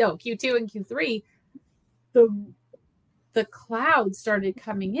 and Q3, the clouds started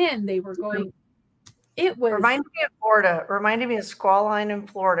coming in. They were going. It was reminded me of Florida. Reminded me of squall line in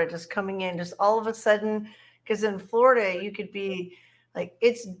Florida, just coming in, just all of a sudden. Because in Florida, you could be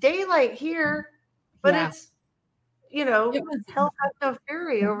it's daylight here, but it's it was hell has no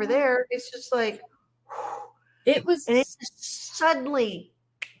fury over there. It's just it was, and it's just suddenly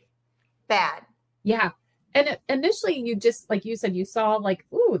bad. Yeah, and initially you just you said you saw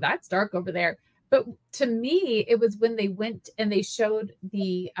ooh, that's dark over there. But to me, it was when they went and they showed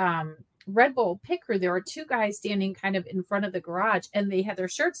the Red Bull pit crew. There were two guys standing kind of in front of the garage, and they had their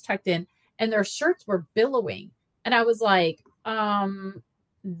shirts tucked in, and their shirts were billowing. And I was like,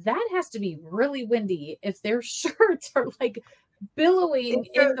 that has to be really windy if their shirts are billowing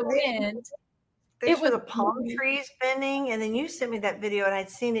in the wind. It was the palm trees bending, and then you sent me that video, and I'd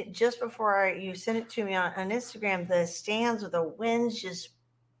seen it just before you sent it to me on Instagram. The stands with the winds just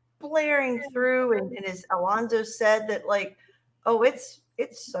blaring through, and as Alonso said that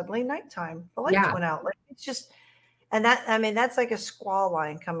it's suddenly nighttime. The lights went out. It's just, and that's like a squall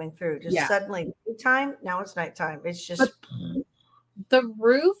line coming through. Just suddenly daytime. Now it's nighttime. It's just. But the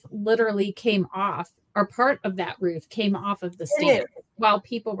roof literally came off, or part of that roof came off of the stand while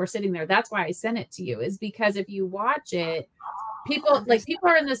people were sitting there. That's why I sent it to you, is because if you watch it, people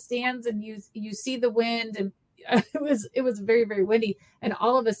are in the stands and you see the wind, and it was very, very windy. And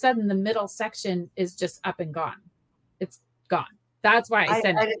all of a sudden the middle section is just up and gone. It's gone. That's why I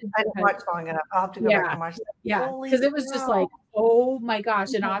sent it. I didn't watch long enough. I'll have to go back and watch that. Yeah, because it was just oh my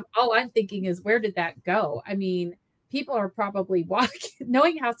gosh. And all I'm thinking is, where did that go? I mean, people are probably walking,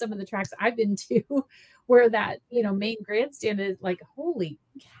 knowing how some of the tracks I've been to, where that main grandstand is, holy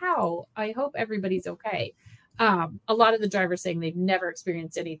cow. I hope everybody's okay. A lot of the drivers saying they've never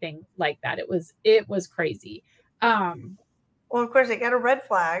experienced anything like that. It was crazy. Well, of course, they got a red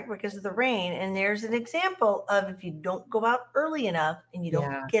flag because of the rain. And there's an example of if you don't go out early enough and you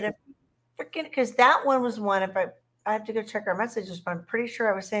don't Yeah. get a freaking, because that one was one, if I have to go check our messages, but I'm pretty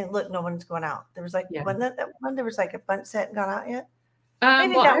sure I was saying, look, no one's going out. There was like, Yeah. wasn't that one? There was like a bunch that hadn't gone out yet.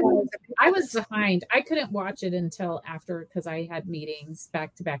 Well, That one I was behind. I couldn't watch it until after because I had meetings,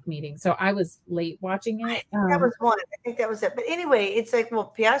 back-to-back meetings. So I was late watching it. That was one. I think that was it. But anyway, it's like,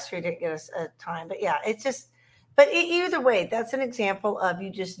 well, Piastri didn't get us a time. But yeah, it's just, but either way, that's an example of you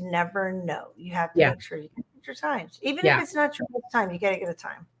just never know. You have to make sure you get your times. Even if it's not your best time, you got to get a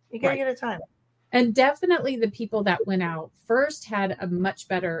time. You got to get a time. And definitely the people that went out first had a much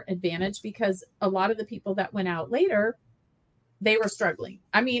better advantage because a lot of the people that went out later, they were struggling.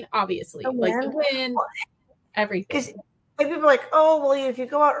 I mean, obviously, like the wind, everything. Because people are like, oh, well, if you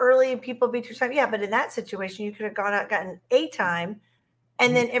go out early and people beat your time. Yeah, but in that situation, you could have gone out, gotten a time,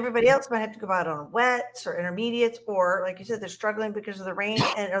 and then everybody else might have to go out on wets or intermediates, or like you said, they're struggling because of the rain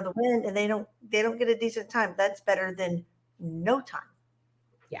or the wind, and they don't get a decent time. That's better than no time.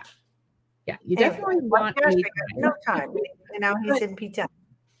 Yeah. Yeah, you definitely want no time. And now he's in P10.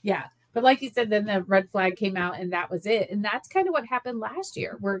 Yeah. But like you said, then the red flag came out and that was it. And that's kind of what happened last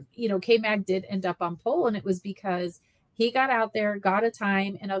year where, K-Mag did end up on pole. And it was because he got out there, got a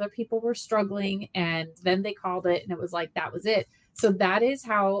time, and other people were struggling. And then they called it and it was like, that was it. So that is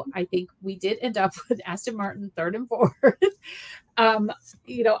how I think we did end up with Aston Martin third and fourth. On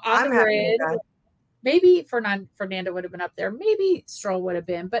the grid. Maybe Fernando would have been up there. Maybe Stroll would have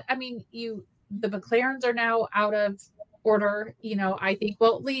been. But I mean, the McLarens are now out of order. I think,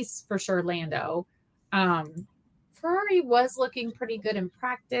 well, at least for sure, Lando. Ferrari was looking pretty good in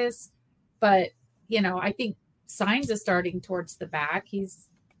practice, but I think Sainz is starting towards the back. He's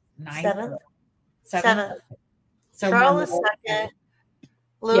ninth. Seventh. So Charles is second.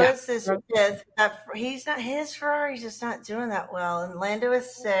 Lewis is fifth. His Ferrari's just not doing that well. And Lando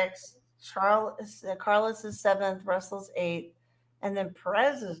is sixth. Carlos is seventh, Russell's eighth, and then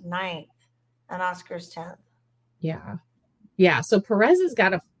Perez is ninth, and Oscar's 10th. Yeah. So Perez has got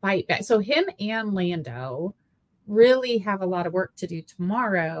to fight back. So him and Lando really have a lot of work to do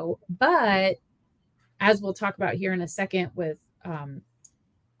tomorrow. But as we'll talk about here in a second with the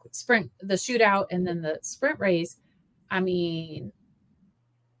shootout, and then the sprint race. I mean,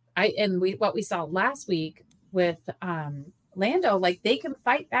 what we saw last week with Lando, like they can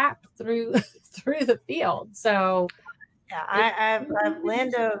fight back through the field. So yeah, I've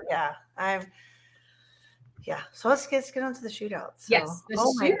Lando. Yeah, so let's get onto the shootout. So, yes,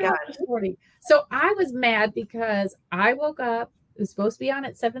 my gosh. So I was mad because I woke up. It was supposed to be on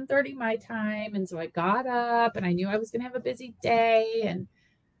at 7:30 my time, and so I got up and I knew I was going to have a busy day, and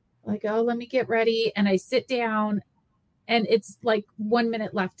like, oh, let me get ready, and I sit down, and it's like 1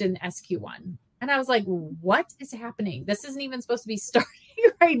 minute left in SQ1. And I was like, what is happening? This isn't even supposed to be starting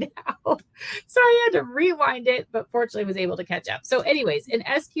right now. So I had to rewind it, but fortunately was able to catch up. So anyways, in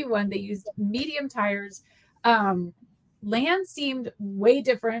SQ1, they used medium tires. Lance seemed way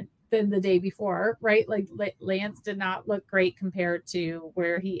different than the day before, right? Like Lance did not look great compared to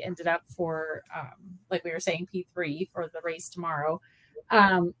where he ended up for, like we were saying, P3 for the race tomorrow.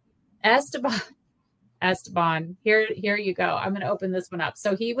 Esteban, here you go. I'm going to open this one up.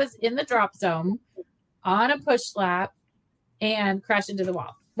 So he was in the drop zone on a push lap and crashed into the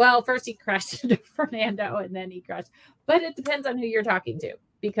wall. Well, first he crashed into Fernando and then he crashed. But it depends on who you're talking to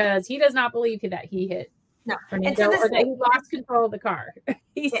because he does not believe that he hit Fernando or that he lost control of the car.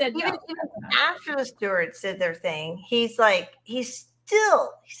 He said even after the stewards did their thing, he's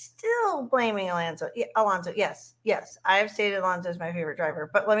still blaming Alonso. Yes. I've stated Alonso is my favorite driver,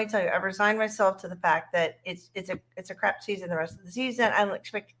 but let me tell you, I've resigned myself to the fact that it's a crap season the rest of the season. I don't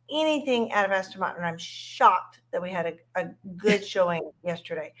expect anything out of Aston Martin. I'm shocked that we had a good showing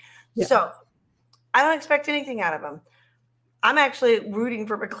yesterday. Yeah. So I don't expect anything out of him. I'm actually rooting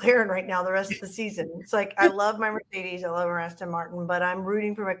for McLaren right now the rest of the season. It's like I love my Mercedes, I love our Aston Martin, but I'm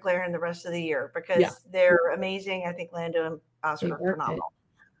rooting for McLaren the rest of the year because they're amazing. I think Lando and Oscar are phenomenal.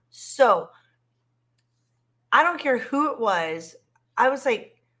 So I don't care who it was. I was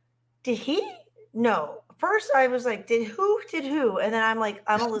like, did he? No. First I was like, did who? And then I'm like,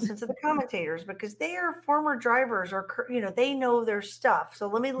 I'm gonna listen to the commentators because they are former drivers or they know their stuff. So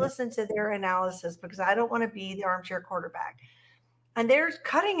let me listen to their analysis because I don't want to be the armchair quarterback. And they're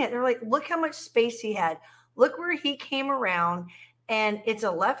cutting it. They're like, look how much space he had. Look where he came around. And it's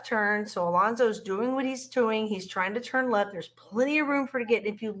a left turn. So Alonso's doing what he's doing. He's trying to turn left. There's plenty of room for to get.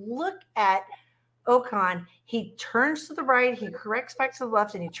 If you look at Ocon, he turns to the right, he corrects back to the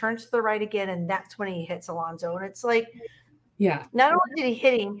left, and he turns to the right again, and that's when he hits Alonso. And it's like, Yeah. not only did he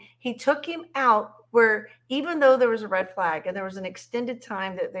hit him, he took him out where even though there was a red flag and there was an extended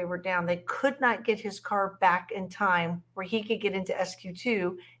time that they were down, they could not get his car back in time where he could get into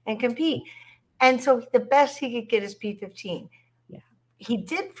SQ2 and compete. And so the best he could get is P15. Yeah. He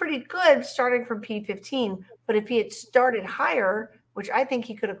did pretty good starting from P15, but if he had started higher, which I think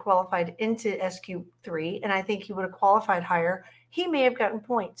he could have qualified into SQ3, and I think he would have qualified higher, he may have gotten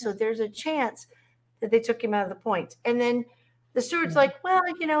points. So there's a chance that they took him out of the points. And then the steward's like, well,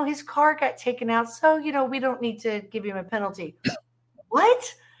 his car got taken out, so, we don't need to give him a penalty.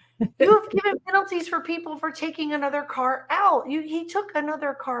 What? You have given penalties for people for taking another car out. He took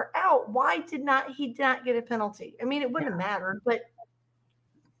another car out. Why did not he not get a penalty? I mean, it wouldn't have mattered, but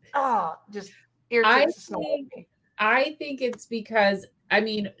just irritates the snow. I think it's because,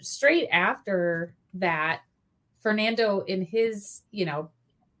 straight after that, Fernando in his,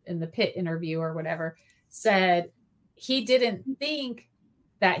 in the pit interview or whatever, said he didn't think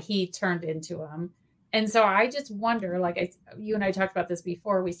that he turned into him. And so I just wonder, like you and I talked about this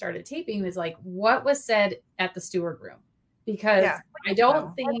before we started taping, is like, what was said at the steward room? Because I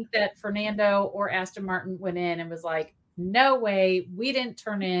don't think that Fernando or Aston Martin went in and was like, no way, we didn't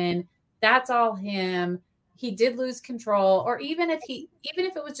turn in. That's all him. He did lose control. Or even if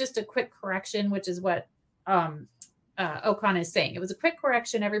it was just a quick correction, which is what Ocon is saying. It was a quick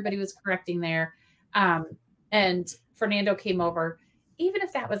correction. Everybody was correcting there. And Fernando came over. Even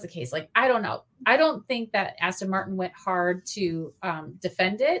if that was the case, like, I don't know. I don't think that Aston Martin went hard to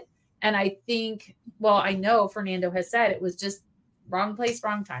defend it. And I think, I know Fernando has said it was just wrong place,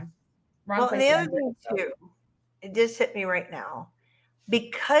 wrong time. Wrong place. And the other thing too, it just hit me right now,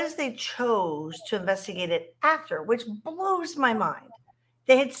 because they chose to investigate it after, which blows my mind.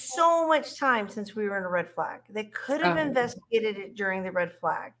 They had so much time since we were in a red flag. They could have investigated it during the red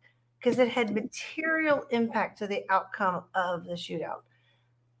flag because it had material impact to the outcome of the shootout.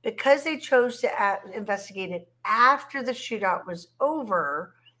 Because they chose to investigate it after the shootout was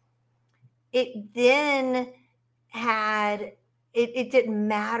over, it then had it didn't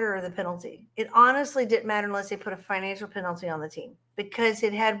matter, the penalty. It honestly didn't matter unless they put a financial penalty on the team, because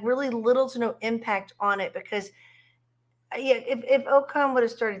it had really little to no impact on it. Because if Ocon would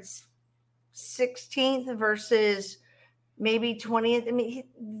have started 16th versus maybe 20th, I mean,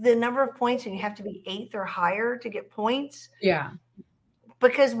 the number of points, and you have to be 8th or higher to get points. Yeah.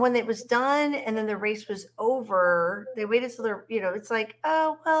 Because when it was done and then the race was over, they waited till they're, it's like,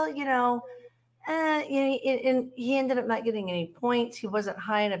 oh, well, and he ended up not getting any points. He wasn't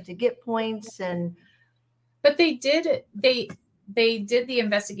high enough to get points. But they did the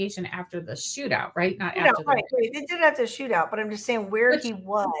investigation after the shootout, right? Not after right. They did after the shootout, but I'm just saying he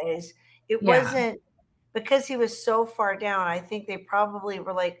was. It wasn't because he was so far down. I think they probably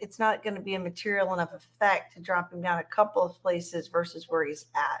were like, it's not going to be a material enough effect to drop him down a couple of places versus where he's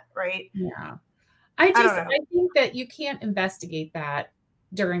at, right? Yeah. I think that you can't investigate that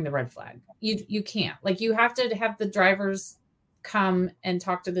during the red flag. You can't. Like, you have to have the drivers come and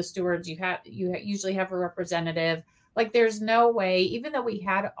talk to the stewards. You usually have a representative. Like, there's no way, even though we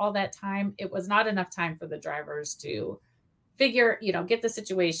had all that time, it was not enough time for the drivers to figure, get the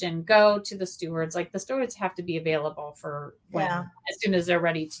situation, go to the stewards. Like, the stewards have to be available for as soon as they're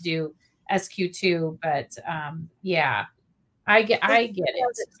ready to do SQ2. But I get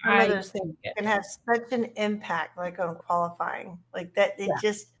it. Some of those things can have such an impact, like on qualifying, like that. It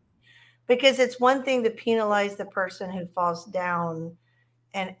just, because it's one thing to penalize the person who falls down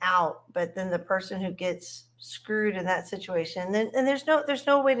and out, but then the person who gets screwed in that situation, and there's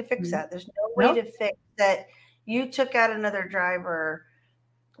no way to fix that. There's no way to fix that. You took out another driver,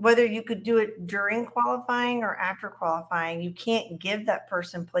 whether you could do it during qualifying or after qualifying. You can't give that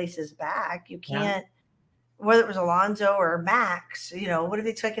person places back. You can't, whether it was Alonso or Max. What if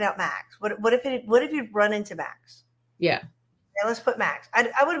they took it out Max? What if you'd run into Max? Yeah. Let's put Max. I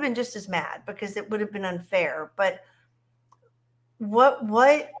would have been just as mad because it would have been unfair. But what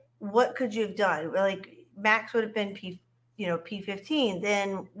could you have done? Like, Max would have been P15.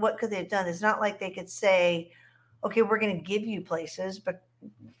 Then what could they have done? It's not like they could say, okay, we're going to give you places, but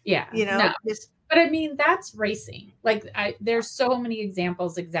no. But I mean, that's racing. Like, there's so many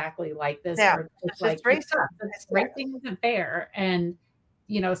examples exactly like this. Yeah, it's like racing isn't fair, and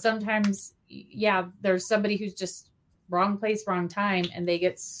sometimes there's somebody who's just wrong place, wrong time, and they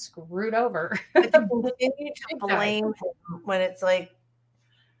get screwed over. But to continue to blame him when it's like,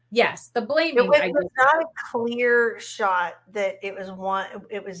 yes, the blaming. It was not a clear shot that it was one.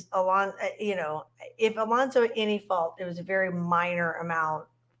 It was Alonso. If Alonso had any fault, it was a very minor amount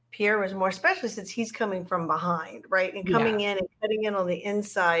Pierre was more, especially since he's coming from behind, right? And Yeah. coming in and cutting in on the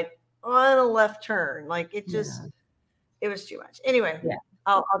inside on a left turn. Like it just, it was too much. Anyway,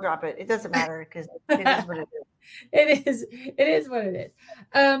 I'll drop it. It doesn't matter because it is what it is. It is what it is.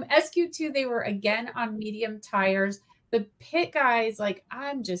 SQ2, they were again on medium tires. The pit guys, like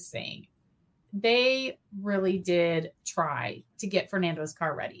I'm just saying, they really did try to get Fernando's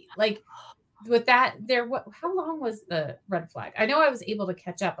car ready. Like with that, how long was the red flag? I know I was able to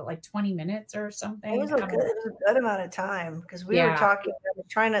catch up at like 20 minutes or something. It was a good amount of time because we were talking. I was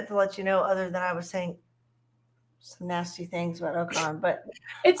trying not to let you know, other than I was saying some nasty things about Ocon, but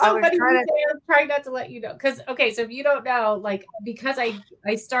it's so funny. I'm trying not to let you know because so if you don't know, like because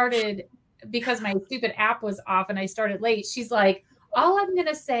I started because my stupid app was off and I started late. She's like, all I'm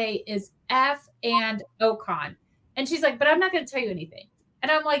gonna say is F and Ocon, and she's like, but I'm not gonna tell you anything.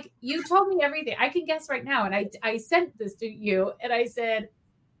 And I'm like, you told me everything. I can guess right now. And I sent this to you and I said,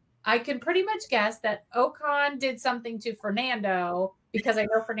 I can pretty much guess that Ocon did something to Fernando because I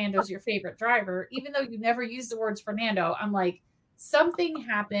know Fernando's your favorite driver. Even though you never used the words Fernando, I'm like, something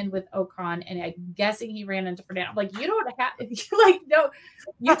happened with Ocon and I'm guessing he ran into Fernando. I'm like, you don't have, like, no,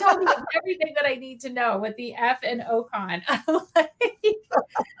 you told me everything that I need to know with the F and Ocon.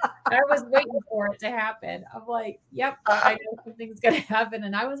 I was waiting for it to happen. I'm like, yep, I know something's going to happen.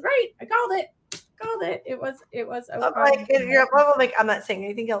 And I was right. I called it. It was Ocon. I'm like, I'm not saying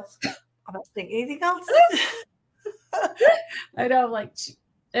anything else. I'm not saying anything else. I know, like,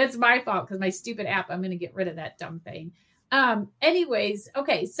 it's my fault because my stupid app, I'm going to get rid of that dumb thing. Anyways,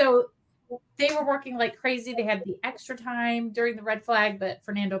 okay, so they were working like crazy. They had the extra time during the red flag, but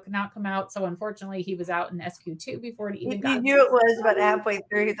Fernando could not come out. So unfortunately, he was out in SQ2 before it even got. You knew it was about halfway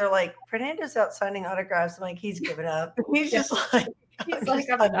through. They're like, Fernando's out signing autographs. I'm like, he's given up. He's just like,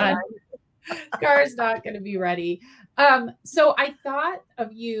 I'm done. Car's not going to be ready. So I thought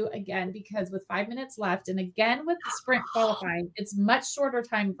of you again because with 5 minutes left, and again with the sprint qualifying, it's much shorter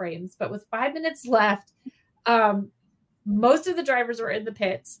time frames. But with 5 minutes left, most of the drivers were in the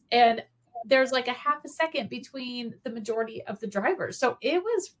pits, and there's like a half a second between the majority of the drivers. So it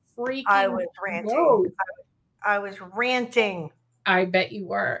was freaking. I was ranting. I was ranting. I bet you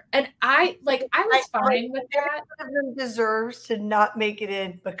were. And I was fine with that. Everyone deserves to not make it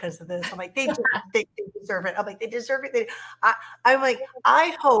in because of this. I'm like, they deserve it. I'm like, they deserve it. I'm like,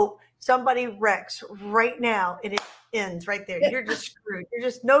 I hope somebody wrecks right now and it ends right there. You're just screwed. You're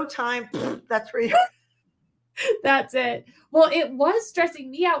just no time. That's where you're. That's it. Well, it was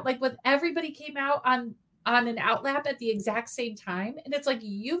stressing me out. Like when everybody came out on an outlap at the exact same time. And it's like,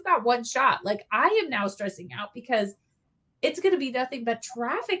 you've got one shot. Like I am now stressing out because it's going to be nothing but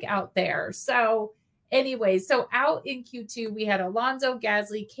traffic out there. So anyways, so out in Q2, we had Alonso,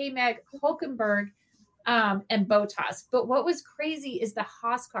 Gasly, K-Mag, Hulkenberg, and Bottas. But what was crazy is the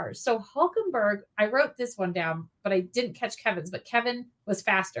Haas cars. So Hulkenberg, I wrote this one down, but I didn't catch Kevin's, but Kevin was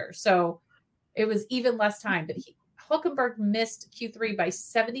faster. So it was even less time. But Hulkenberg missed Q3 by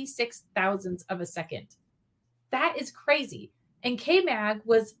 76 thousandths of a second. That is crazy. And K-Mag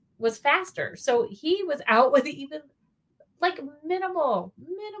was faster. So he was out with even like minimal,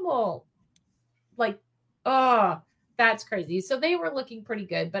 like, oh, that's crazy. So they were looking pretty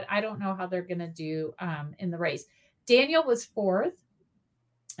good, but I don't know how they're going to do in the race. Daniel was fourth,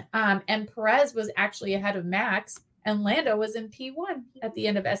 and Perez was actually ahead of Max, and Lando was in P1 at the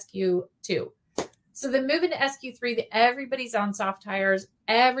end of SQ2. So then moving to SQ3, everybody's on soft tires.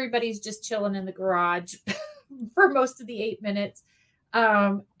 Everybody's just chilling in the garage for most of the 8 minutes.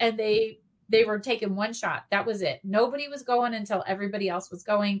 And they were taking one shot. That was it. Nobody was going until everybody else was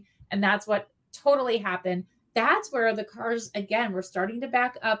going. And that's what totally happened. That's where the cars, again, were starting to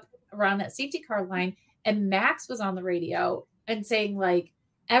back up around that safety car line. And Max was on the radio and saying, like,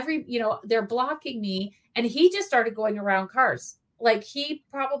 they're blocking me. And he just started going around cars. Like he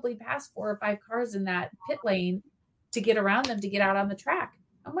probably passed 4 or 5 cars in that pit lane to get around them to get out on the track.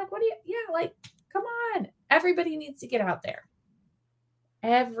 I'm like, come on. Everybody needs to get out there.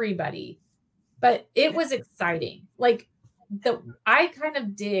 Everybody. But it was exciting. Like I kind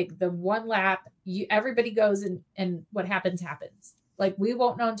of dig the one lap. Everybody goes and what happens. Like we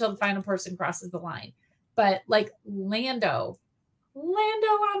won't know until the final person crosses the line. But like Lando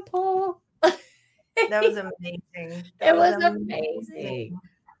on pole. That was amazing. It was amazing.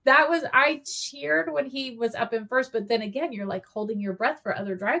 I cheered when he was up in first, but then again, you're like holding your breath for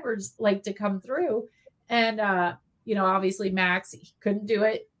other drivers like to come through. And, obviously Max, he couldn't do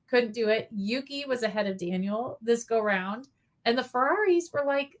it. Yuki was ahead of Daniel this go round. And the Ferraris were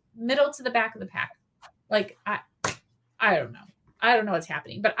like middle to the back of the pack. Like, I don't know. I don't know what's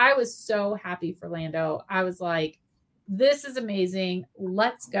happening, but I was so happy for Lando. I was like, this is amazing.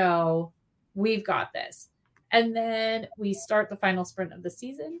 Let's go. We've got this. And then we start the final sprint of the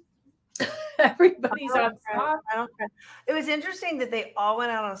season. Everybody's on soft. It was interesting that they all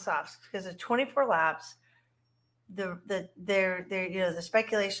went out on softs because of 24 laps. The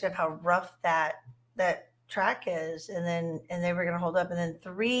speculation of how rough that track is, and they were going to hold up, and then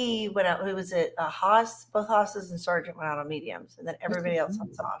 3 went out. Who was it? Haas, both Haas's and Sargent went out on mediums, and then everybody else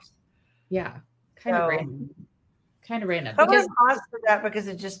on softs. Yeah, kind of random. Kind of random. Because Haas did that because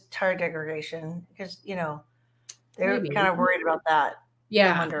of just tire degradation. Because they're kind of worried about that.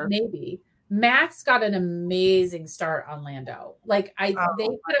 Yeah, maybe. Max got an amazing start on Lando. Like they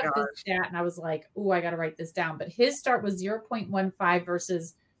put up this stat, and I was like, "Oh, I got to write this down." But his start was 0.15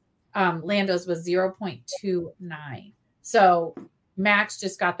 versus Lando's was 0.29. So Max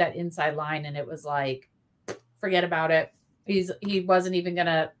just got that inside line, and it was like, forget about it. He wasn't even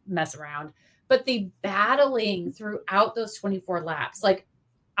gonna mess around. But the battling throughout those 24 laps, like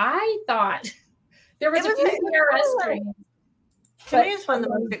I thought there was a few DRS trains. To me, it's one of the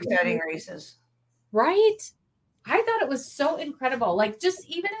most exciting races. Right? I thought it was so incredible. Like just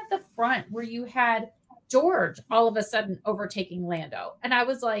even at the front where you had George all of a sudden overtaking Lando. And I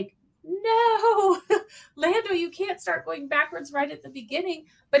was like, no, Lando, you can't start going backwards right at the beginning.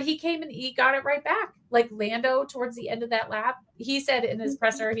 But he came and he got it right back. Like Lando towards the end of that lap, he said in his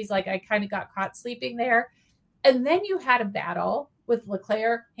presser, he's like, I kind of got caught sleeping there. And then you had a battle with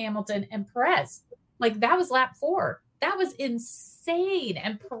Leclerc, Hamilton, and Perez. Like that was lap 4. That was insane.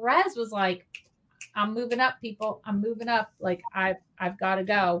 And Perez was like, I'm moving up, people. I'm moving up. Like I've got to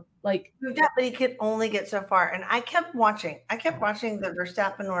go. Like but he could only get so far. And I kept watching the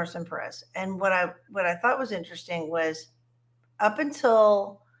Verstappen, Norris, and Perez. And what I thought was interesting was up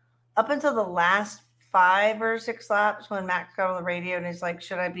until the last 5 or 6 laps when Max got on the radio and he's like,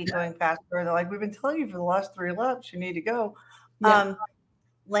 should I be going faster? They're like, we've been telling you for the last 3 laps, you need to go. Yeah.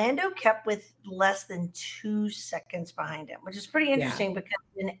 Lando kept with less than 2 seconds behind him, which is pretty interesting because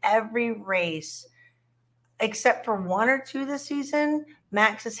in every race, except for 1 or 2 this season,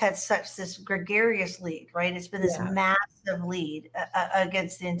 Max has had this gregarious lead, right? It's been this massive lead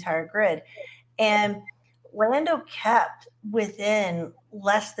against the entire grid. And Lando kept within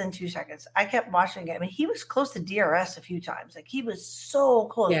less than 2 seconds. I kept watching it. I mean, he was close to DRS a few times. Like he was so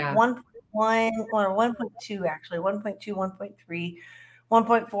close. 1.1 or 1.2, actually, 1.2, 1.3.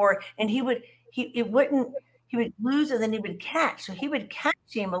 1.4, and he would lose and then he would catch. So he would catch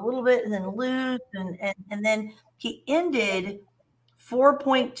him a little bit and then lose, and then he ended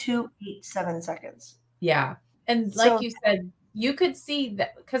 4.287 seconds. Yeah. And like you said, you could see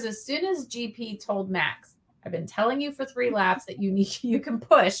that because as soon as GP told Max, I've been telling you for 3 laps that you can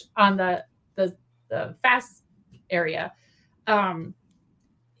push on the fast area.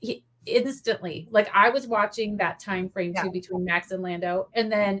 He instantly, like I was watching that time frame too between Max and Lando,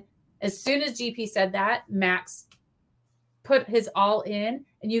 and then as soon as GP said that, Max put his all in,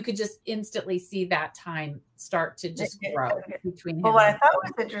 and you could just instantly see that time start to just grow between him. But what I thought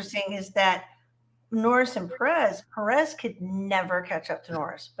was interesting is that Norris and Perez could never catch up to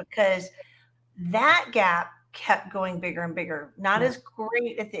Norris because that gap kept going bigger and bigger. Not as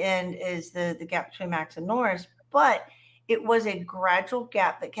great at the end as the gap between Max and Norris, but it was a gradual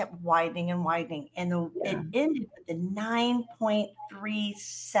gap that kept widening and widening. And it ended with the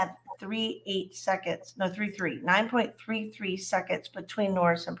 9.3738 seconds. No, 9.33 seconds between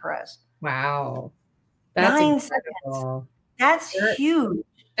Norris and Perez. Wow. That's 9 seconds. That's huge.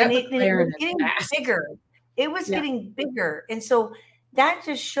 And it was getting bigger. It was getting bigger. And so that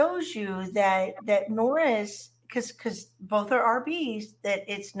just shows you that Norris, because both are RBs, that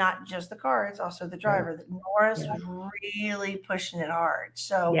it's not just the car, it's also the driver. That Norris was really pushing it hard.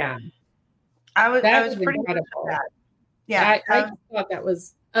 So I was pretty incredible with that. Yeah, I thought that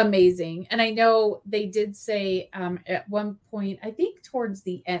was amazing. And I know they did say at one point, I think towards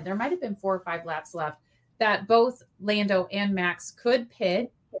the end, there might have been 4 or 5 laps left, that both Lando and Max could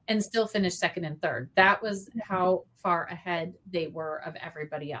pit and still finish second and third. That was how far ahead they were of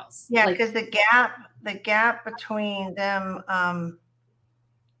everybody else. Yeah, because the gap between them,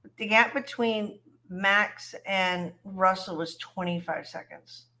 the gap between Max and Russell was 25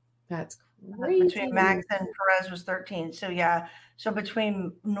 seconds. That's crazy. Between Max and Perez was 13. So so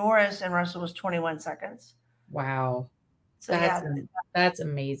between Norris and Russell was 21 seconds. Wow. So that's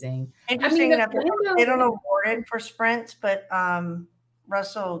amazing. Interesting enough, they don't award it for sprints, but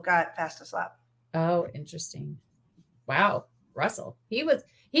Russell got fastest lap. Oh, interesting. Wow. Russell. He was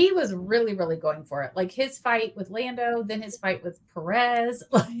really, really going for it. Like his fight with Lando, then his fight with Perez.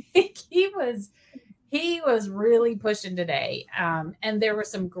 Like he He was really pushing today. And there were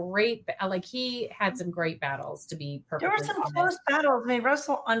some great, like he had some great battles, to be There were perfectly some honest. close battles. I mean,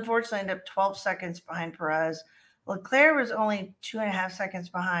 Russell unfortunately ended up 12 seconds behind Perez. Leclerc was only 2.5 seconds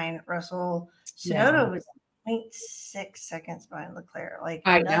behind Russell. Sonoda was 0.6 seconds behind Leclerc. Like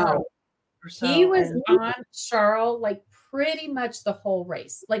I know. He was on Charles like pretty much the whole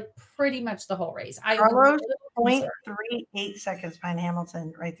race. Carlos 0.38 seconds behind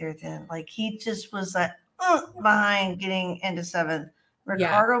Hamilton right there at the end. Like he just was behind getting into seventh.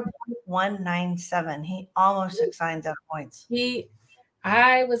 Ricardo 0.197. He almost took Sainz out of points.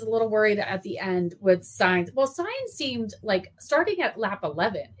 I was a little worried at the end with Sainz. Well, Sainz seemed like starting at lap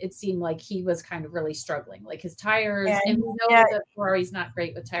 11, it seemed like he was kind of really struggling. Like his tires, and we know that Ferrari's not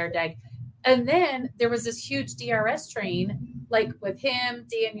great with tire drag. And then there was this huge DRS train, like with him,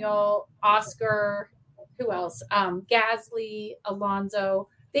 Daniel, Oscar, who else? Gasly, Alonso.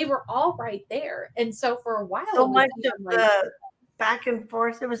 They were all right there. And so for a while, so much of the back and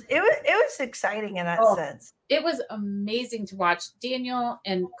forth. It was exciting in that sense. It was amazing to watch Daniel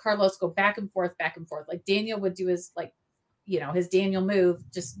and Carlos go back and forth. Like Daniel would do his his Daniel move,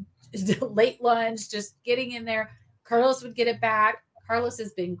 just late lunge, just getting in there. Carlos would get it back. Carlos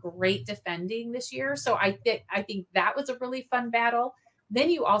has been great defending this year. So I think that was a really fun battle. Then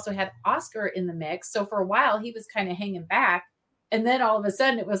you also had Oscar in the mix. So for a while he was kind of hanging back. And then all of a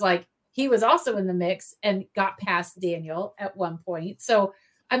sudden it was like he was also in the mix and got past Daniel at one point. So,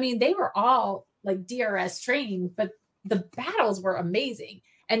 I mean, they were all like DRS trained, but the battles were amazing.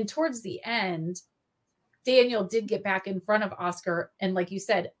 And towards the end, Daniel did get back in front of Oscar. And like you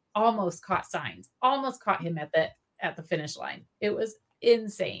said, almost caught Sainz, almost caught him at the finish line. It was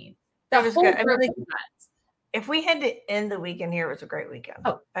insane. That was good. I mean, if we had to end the weekend here, it was a great weekend.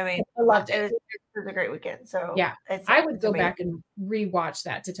 Oh, I mean, I loved it. It was a great weekend. So yeah, I would go back and rewatch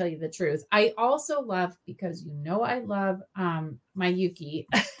that, to tell you the truth. I also love, because I love my Yuki,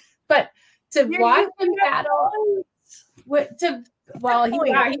 but to watch him battle he was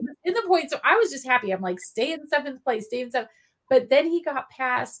in the point. So I was just happy. I'm like, stay in seventh place. But then he got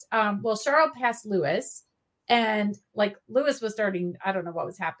past, Charles passed Lewis. And like Lewis was starting, I don't know what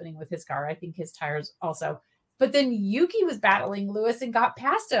was happening with his car. I think his tires also. But then Yuki was battling Lewis and got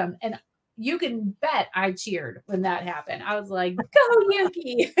past him. And you can bet I cheered when that happened. I was like, go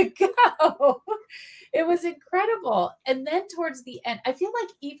Yuki, go. It was incredible. And then towards the end, I feel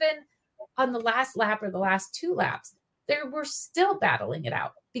like even on the last lap or the last two laps, they were still battling it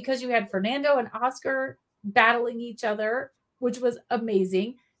out, because you had Fernando and Oscar battling each other, which was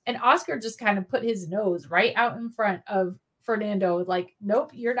amazing. And Oscar just kind of put his nose right out in front of Fernando, like,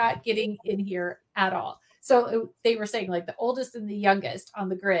 nope, you're not getting in here at all. So they were saying like the oldest and the youngest on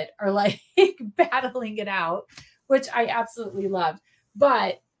the grid are like battling it out, which I absolutely loved.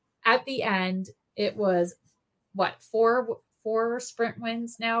 But at the end, it was four sprint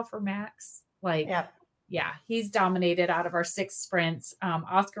wins now for Max. Like, yeah, he's dominated out of our 6 sprints.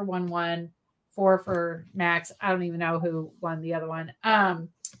 Oscar won 1, 4 for Max. I don't even know who won the other one.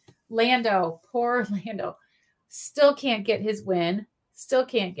 Lando, poor Lando, still can't get his win. Still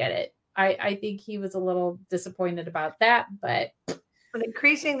can't get it. I think he was a little disappointed about that, but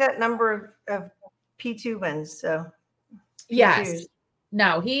increasing that number of P2 wins. So yes,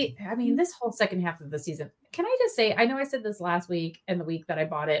 no, this whole second half of the season, can I just say, I know I said this last week and the week that I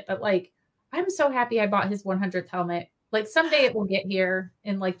bought it, but like, I'm so happy I bought his 100th helmet. Like someday it will get here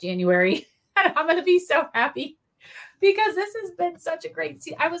in like January and I'm going to be so happy, because this has been such a great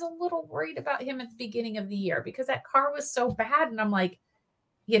season. I was a little worried about him at the beginning of the year because that car was so bad. And I'm like,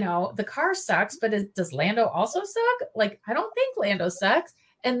 the car sucks, but does Lando also suck? Like, I don't think Lando sucks.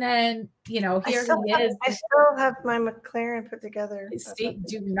 And then, here he is. I still have my McLaren put together. See,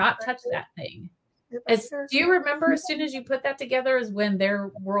 do not touch that thing. Do you remember, as soon as you put that together is when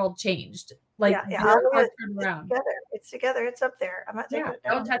their world changed? Like, their car turned around. It's together. It's up there. I'm not taking it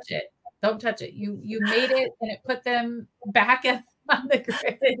down. Don't touch it. Don't touch it. You made it, and it put them back on the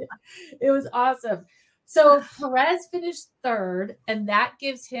grid. It was awesome. So Perez finished 3rd, and that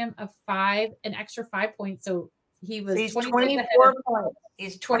gives him an extra 5 points. So he's 24 points.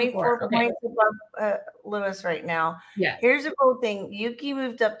 He's 24 points above Lewis right now. Yeah. Here's a cool thing. Yuki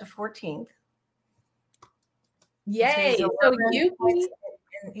moved up to 14th. Yay. So Yuki,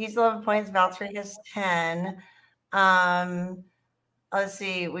 he's 11 points. Valtteri has 10. Let's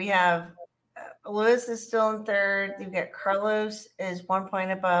see. We have Lewis is still in 3rd. You've got Carlos is 1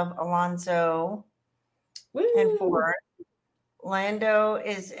 point above Alonso in 4th. Lando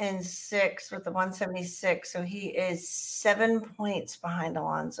is in 6th with the 176. So he is 7 points behind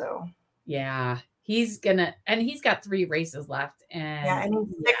Alonso. Yeah. he's got 3 races left. Yeah, And and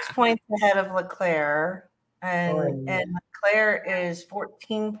he's 6 points ahead of Leclerc, and Oh. Leclerc is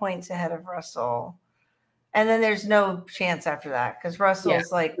 14 points ahead of Russell. And then there's no chance after that because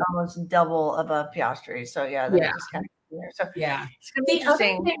Russell's like almost double above Piastri. So then it just kind of there. So it's gonna be The other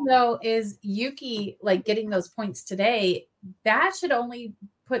interesting. thing though is Yuki like getting those points today, that should only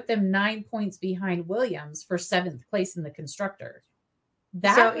put them 9 points behind Williams for 7th place in the constructor.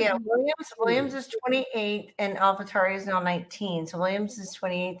 So Williams is 28 and AlphaTauri is now 19. So Williams is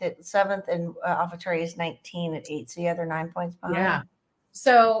 28 at 7th and AlphaTauri is 19 at 8. So they're 9 points behind. Yeah.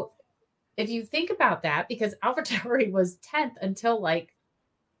 So if you think about that, because AlphaTauri was 10th until like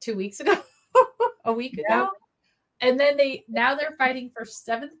 2 weeks ago, a week ago. And then now they're fighting for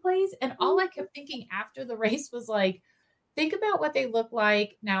 7th place. And all I kept thinking after the race was like, think about what they look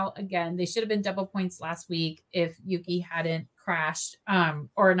like. Now, again, they should have been double points last week if Yuki hadn't crashed,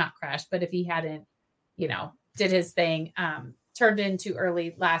 or not crashed, but if he hadn't, did his thing, turned in too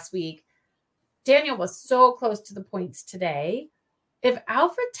early last week. Daniel was so close to the points today. If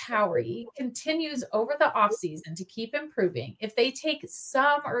AlphaTauri continues over the offseason to keep improving, if they take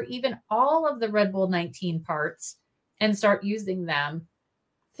some or even all of the Red Bull 19 parts and start using them,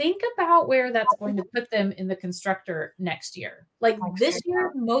 think about where that's going to put them in the constructor next year. Like this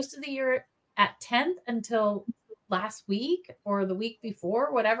year, most of the year at 10th until last week or the week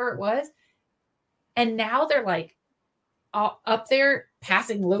before, whatever it was. And now they're like up there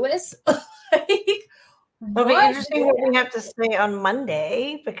passing Lewis. It'll be interesting what we have to say on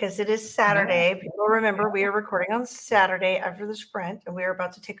Monday because it is Saturday. People remember we are recording on Saturday after the sprint and we are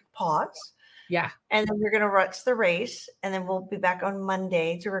about to take a pause. Yeah. And then we're going to rush the race and then we'll be back on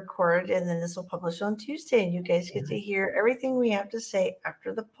Monday to record. And then this will publish on Tuesday and you guys get to hear everything we have to say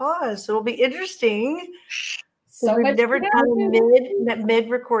after the pause. So it'll be interesting. So we've never done a mid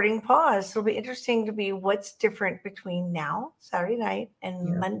recording pause. So it'll be interesting to be what's different between now, Saturday night,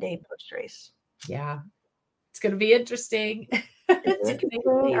 and Monday post race. Yeah. It's going to be interesting.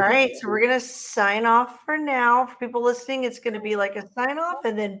 All right. So we're going to sign off for now. For people listening, it's going to be like a sign off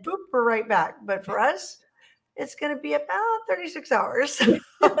and then boop, we're right back. But for us, it's going to be about 36 hours.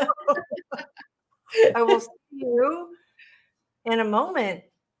 I will see you in a moment.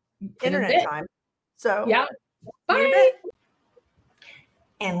 Internet time. So bye.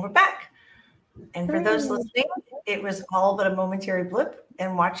 And we're back. And for those listening, it was all but a momentary blip.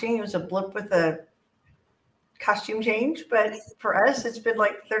 And watching, it was a blip with a costume change. But for us, it's been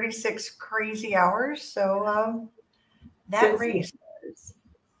like 36 crazy hours. So that race.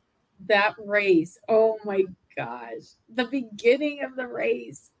 Oh my gosh. The beginning of the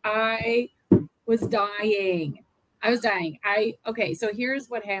race, I was dying. Okay, so here's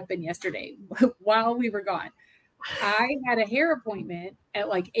what happened yesterday while we were gone. I had a hair appointment at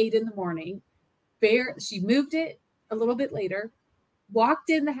like 8 a.m. She moved it a little bit later,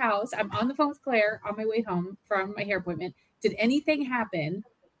 walked in the house. I'm on the phone with Claire on my way home from my hair appointment. Did anything happen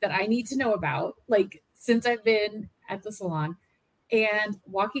that I need to know about, like since I've been at the salon? And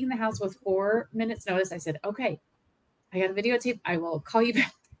walking in the house with 4 minutes notice, I said, okay, I got a videotape. I will call you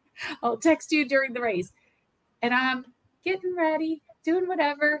back. I'll text you during the race. And I'm getting ready, doing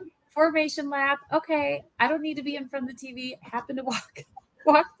whatever. Formation lap. Okay, I don't need to be in front of the TV. Happen to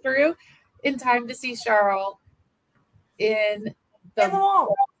walk through in time to see Charles in the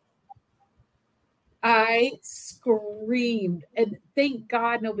wall. I screamed, and thank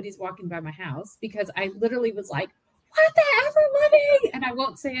God nobody's walking by my house because I literally was like, what the ever living? And I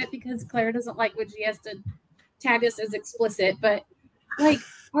won't say it because Claire doesn't like when she has to tag us as explicit, but like,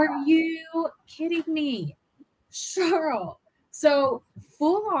 are you kidding me? Charles. So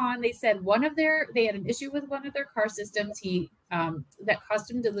full on, they said they had an issue with one of their car systems. That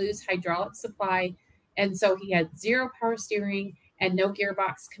caused him to lose hydraulic supply. And so he had 0 power steering and no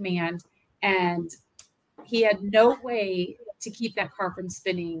gearbox command. And he had no way to keep that car from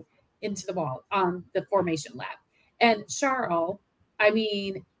spinning into the wall on the formation lap. And Charles,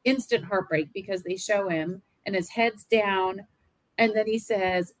 instant heartbreak because they show him and his head's down. And then he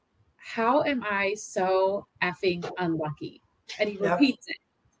says, how am I so effing unlucky? And he repeats it.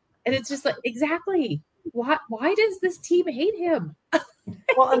 And it's just like, exactly. Why does this team hate him?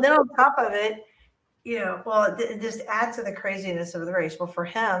 Well, and then on top of it, it just adds to the craziness of the race. Well, for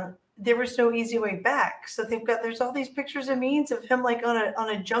him, there was no easy way back. So there's all these pictures and memes of him like on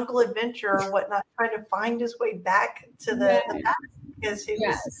a jungle adventure or whatnot, trying to find his way back to the path because he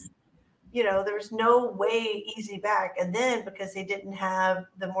was, there was no way easy back. And then because they didn't have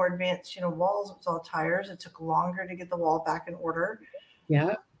the more advanced, walls, it was all tires. It took longer to get the wall back in order.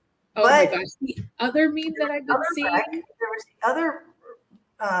 Yeah. Oh my gosh. The other meme that I've been seeing. There was the other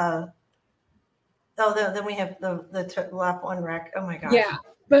Oh, then we have the lap one wreck. Oh my gosh. Yeah,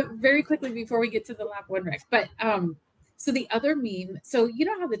 but very quickly before we get to the lap one wreck, but so the other meme, so you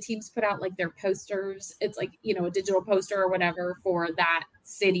know how the teams put out like their posters? It's like, a digital poster or whatever for that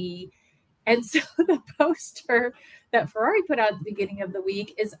city. And so the poster that Ferrari put out at the beginning of the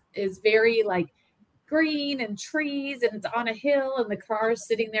week is very like green and trees and it's on a hill and the car's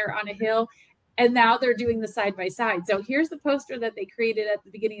sitting there on a hill. And now they're doing the side by side. So here's the poster that they created at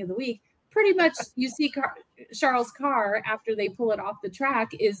the beginning of the week. Pretty much you see Charles' car after they pull it off the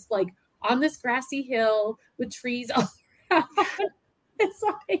track is like on this grassy hill with trees all around. It's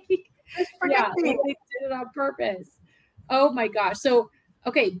like, yeah, like they did it on purpose. Oh my gosh. So,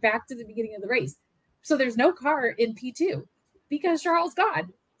 okay, back to the beginning of the race. So there's no car in P2 because Charles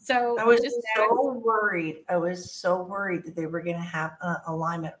gone. So I was so worried. I was so worried that they were going to have an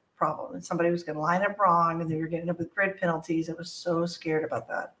alignment problem and somebody was going to line up wrong and they were getting up with grid penalties. I was so scared about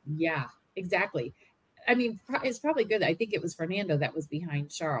that. Yeah, exactly. I mean, it's probably good. I think it was Fernando that was behind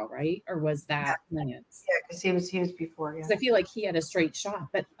Charles, right? Or was that Lance? Yeah, because he was before. Because I feel like he had a straight shot.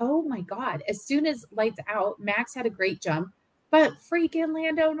 But oh my God, as soon as lights out, Max had a great jump. But freaking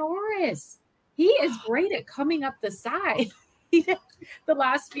Lando Norris, he is great at coming up the side. The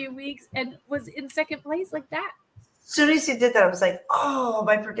last few weeks and was in second place like that. As soon as he did that, I was like, oh,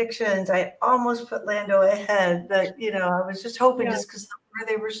 my predictions. I almost put Lando ahead, but I was just hoping just because where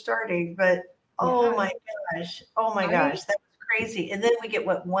they were starting. But oh my gosh, that was crazy. And then we get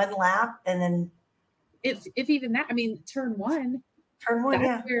one lap, and then if even that, I mean, turn one,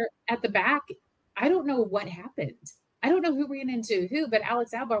 yeah. Where at the back, I don't know what happened. I don't know who ran into who, but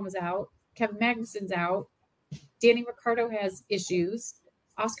Alex Albon was out, Kevin Magnussen's out. Danny Ricciardo has issues.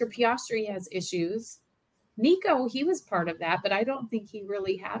 Oscar Piastri has issues. Nico, he was part of that, but I don't think he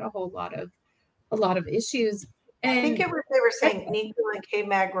really had a lot of issues. And I think they were saying Nico and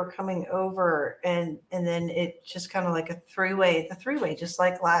K-Mag were coming over, and then it just kind of like the three-way, just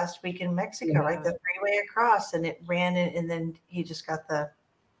like last week in Mexico, right? The three-way across, and it ran in, and then he just got the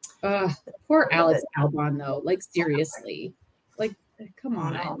poor Alex Albon though. Like seriously, like come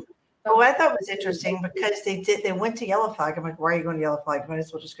on. Oh, I thought it was interesting because they went to yellow flag. I'm like, why are you going to yellow flag? Might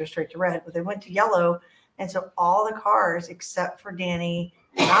as well just go straight to red. But they went to yellow. And so all the cars except for Danny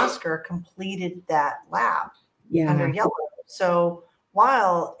and Oscar completed that lap under yellow. So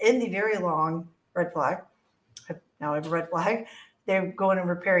while in the very long red flag, now I have a red flag, they're going and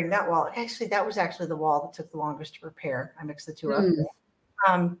repairing that wall. Actually, that was actually the wall that took the longest to repair. I mixed the two up.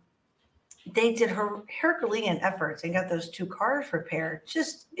 They did Herculean efforts and got those two cars repaired.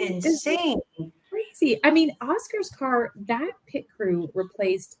 Just insane. Crazy. I mean, Oscar's car, that pit crew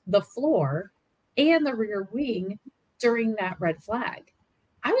replaced the floor and the rear wing during that red flag.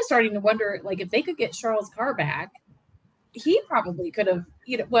 I was starting to wonder, like, if they could get Charles' car back, he probably could have,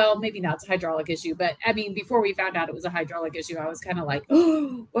 well, maybe not, it's a hydraulic issue, but I mean, before we found out it was a hydraulic issue, I was kind of like,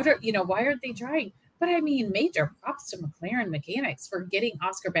 oh, why aren't they trying? But I mean, major props to McLaren mechanics for getting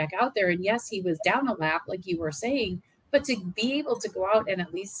Oscar back out there. And yes, he was down a lap, like you were saying, but to be able to go out and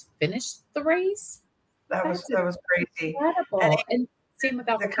at least finish the race, that was crazy. Incredible. And same with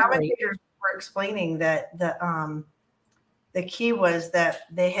the commentators were explaining that the key was that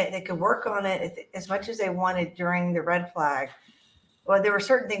they could work on it as much as they wanted during the red flag. Well, there were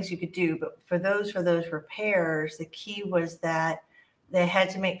certain things you could do, but for those repairs, the key was that they had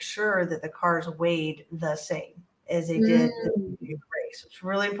to make sure that the cars weighed the same as they did the race. It's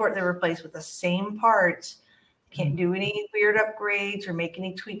really important they replace with the same parts. Can't do any weird upgrades or make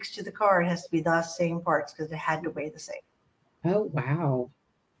any tweaks to the car. It has to be the same parts because it had to weigh the same. Oh, wow.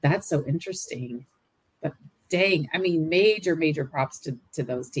 That's so interesting. But dang, I mean, major props to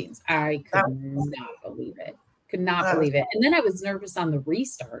those teams. I could not believe it. And then I was nervous on the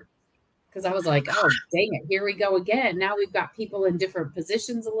restart because I was like, oh, dang it, here we go again. Now we've got people in different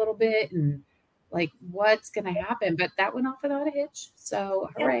positions a little bit and like, what's going to happen? But that went off without a hitch. So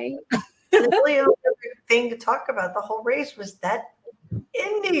hooray. The only other thing to talk about the whole race was that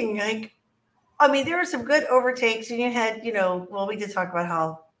ending. Like, I mean, there were some good overtakes and you had, we did talk about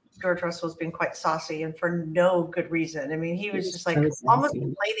how George Russell's been quite saucy and for no good reason. I mean, he was just like almost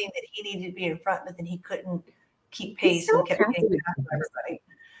complaining that he needed to be in front, but then he couldn't keep pace and kept getting past everybody.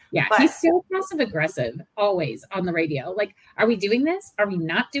 Yeah, he's so passive aggressive always on the radio. Like, are we doing this? Are we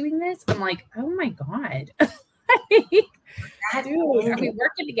not doing this? I'm like, oh my God. Dude, are we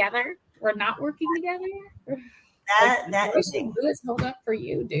working together? We're not working together? That Lewis hold up for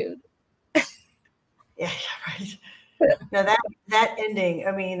you, dude. Yeah, right. No, that ending,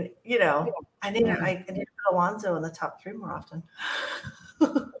 I mean, I need to put Alonso in the top 3 more often.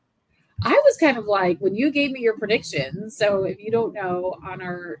 I was kind of like, when you gave me your predictions, so if you don't know, on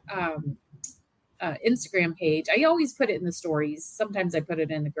our Instagram page. I always put it in the stories. Sometimes I put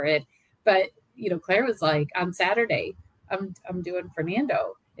it in the grid. But, Claire was like, on Saturday, I'm doing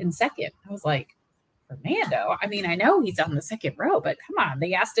Fernando in second. I was like, Fernando? I mean, I know he's on the second row, but come on,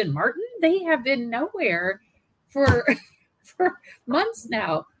 the Aston Martin, they have been nowhere for for months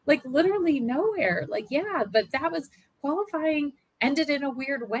now. Like literally nowhere. Like, yeah, but that was qualifying ended in a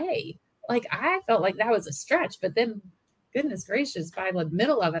weird way. Like I felt like that was a stretch, but then goodness gracious, by the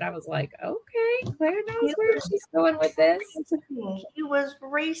middle of it, I was like, okay, Claire knows where she's going with this. He was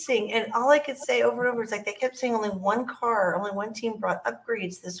racing, and all I could say over and over is like they kept saying only one team brought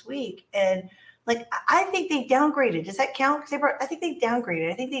upgrades this week, and like I think they downgraded. Does that count? Because I think they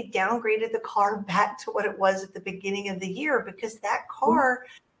downgraded. I think they downgraded the car back to what it was at the beginning of the year because that car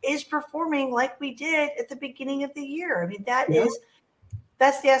is performing like we did at the beginning of the year. I mean,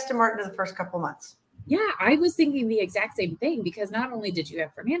 that's the Aston Martin of the first couple of months. Yeah, I was thinking the exact same thing because not only did you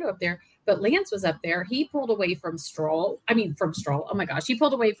have Fernando up there, but Lance was up there. He pulled away from Stroll. Oh my gosh, he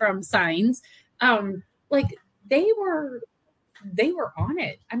pulled away from Sainz. Like they were on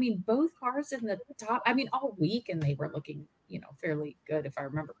it. I mean, both cars in the top. I mean, all week, and they were looking, fairly good if I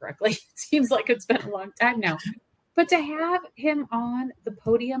remember correctly. It seems like it's been a long time now, but to have him on the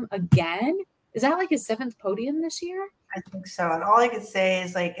podium again, is that like his 7th podium this year? I think so. And all I could say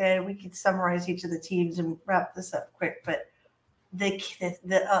is like we could summarize each of the teams and wrap this up quick. But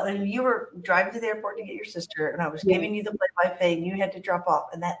you were driving to the airport to get your sister, and I was giving you the play-by-play, and you had to drop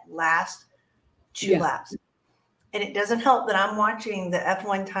off in that last 2 laps. And it doesn't help that I'm watching the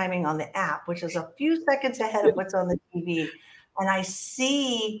F1 timing on the app, which is a few seconds ahead of what's on the TV, and I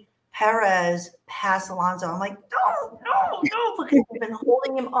see Perez pass Alonso. I'm like, no, because he's been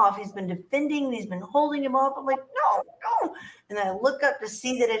holding him off. He's been defending. He's been holding him off. I'm like, no. And then I look up to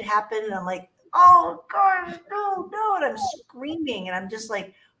see that it happened, and I'm like, oh, gosh, no. And I'm screaming, and I'm just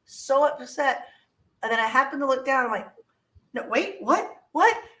like so upset. And then I happen to look down. I'm like, no, wait, what?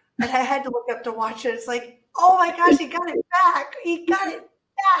 And I had to look up to watch it. It's like, oh, my gosh, he got it back.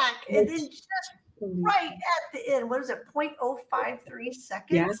 And then just right at the end, what is it, 0.053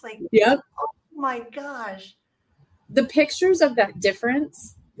 seconds? Oh my gosh. The pictures of that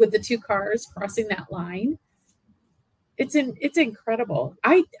difference with the 2 cars crossing that line, it's incredible.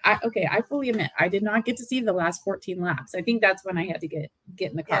 I fully admit I did not get to see the last 14 laps. I think that's when I had to get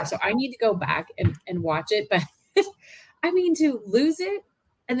in the car. Yeah. So I need to go back and watch it. But I mean, to lose it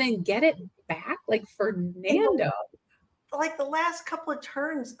and then get it back like Fernando. Like the last couple of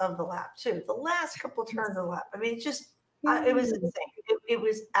turns of the lap too. I mean, it just, it was insane. It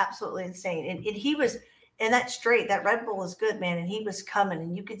was absolutely insane. And he was in that straight, that Red Bull is good, man. And he was coming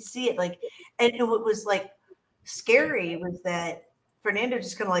and you could see it and what was like scary was that Fernando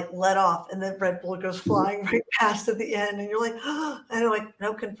just kind of like let off and then Red Bull goes flying right past at the end. And you're like, oh, and you're like,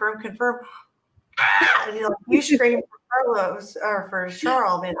 no, confirm. And you scream for Carlos or for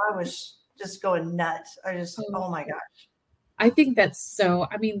Charles, man. I was just going nuts. Oh my gosh. I think that's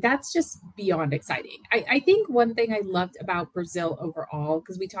just beyond exciting. I think one thing I loved about Brazil overall,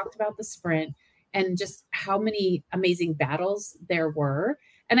 because we talked about the sprint and just how many amazing battles there were.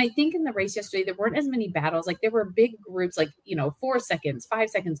 And I think in the race yesterday, there weren't as many battles. Like there were big groups, 4 seconds, 5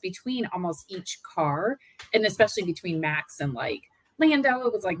 seconds between almost each car. And especially between Max and Lando,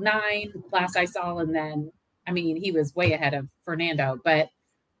 it was 9 last I saw. And then, he was way ahead of Fernando, but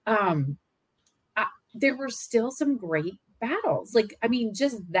there were still some great battles.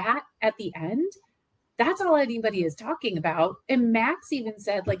 Just that at the end, that's all anybody is talking about. And Max even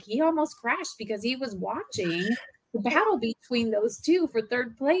said he almost crashed because he was watching the battle between those two for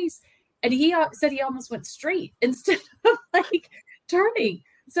 3rd place. And he said he almost went straight instead of turning.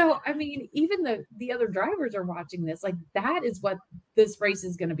 So, even the other drivers are watching this, that is what this race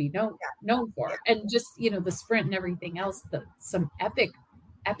is going to be known for. And just, the sprint and everything else, some epic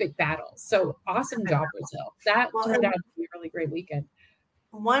battles. So awesome job, Brazil. That turned out to be a really great weekend.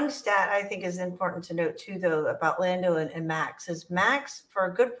 One stat I think is important to note too, though, about Lando and Max is Max for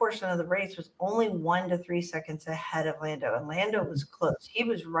a good portion of the race was only 1 to 3 seconds ahead of Lando, and Lando was close. He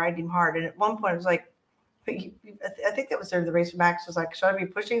was riding hard, and at one point it was like, I think that was there. The race with Max was like, should I be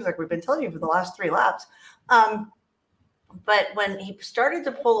pushing? He's like, we've been telling you for the last 3 laps. But when he started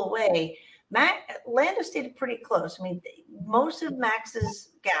to pull away, Lando stayed pretty close. Most of Max's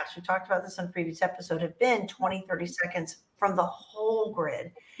gaps, we talked about this on a previous episode, have been 20, 30 seconds from the whole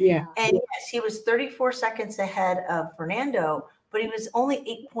grid. Yeah. And yes, he was 34 seconds ahead of Fernando, but he was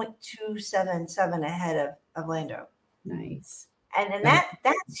only 8.277 ahead of Lando. Nice. And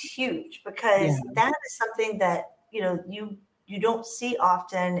that's huge because that is something that, you you don't see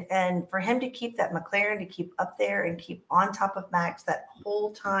often. And for him to keep that McLaren, to keep up there and keep on top of Max that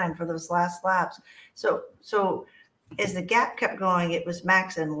whole time for those last laps. So as the gap kept going, it was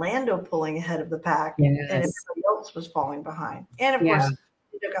Max and Lando pulling ahead of the pack, and everybody else was falling behind. And of course,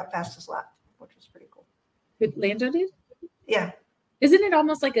 Lando got fastest lap, which was pretty cool. Lando did? Yeah. Isn't it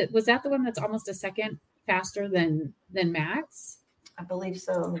almost like was that the one that's almost a second faster than Max? I believe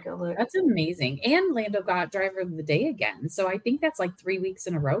so. Let me go look. That's amazing. And Lando got driver of the day again. So I think that's like 3 weeks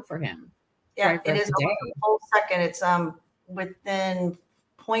in a row for him. Yeah, it is a full second. It's within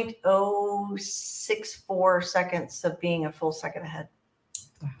 0.064 seconds of being a full second ahead.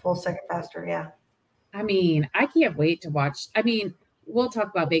 Wow. Full second faster, yeah. I mean, I can't wait to watch. I mean, we'll talk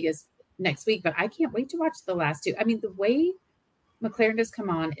about Vegas next week, but I can't wait to watch the last two. I mean, the way McLaren has come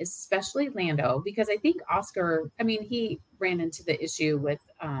on, especially Lando, because I think Oscar, I mean, he ran into the issue with,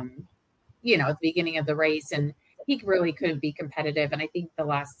 at the beginning of the race, and he really couldn't be competitive. And I think the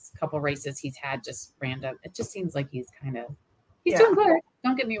last couple races he's had just random. It just seems like he's doing good.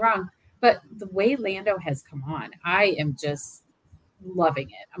 Don't get me wrong. But the way Lando has come on, I am just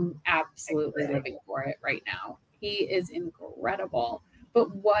loving it. I'm absolutely living for it right now. He is incredible.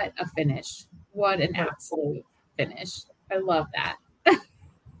 But what a finish. What an absolute finish. I love that.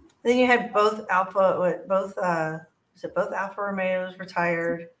 Then you had both Alfa Romeos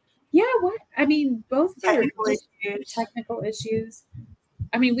retired. Yeah, both technical issues.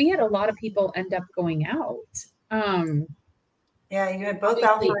 I mean, we had a lot of people end up going out. Yeah, you had both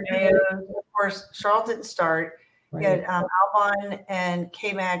Alfa Romeos. Of course, Charles didn't start. Right. You had Albon and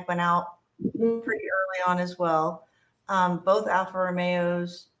K-Mag went out pretty early on as well. Both Alfa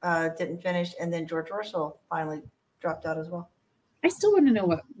Romeos didn't finish, and then George Russell finally dropped out as well. I still want to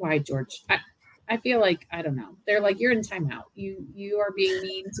know why George. I feel like, I don't know. They're like, you're in timeout. You are being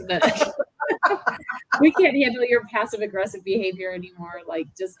mean to the. We can't handle your passive aggressive behavior anymore.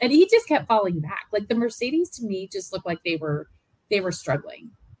 And he just kept falling back. Like the Mercedes to me just looked like they were struggling.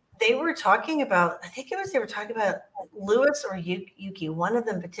 They were talking about, they were talking about Lewis or Yuki, one of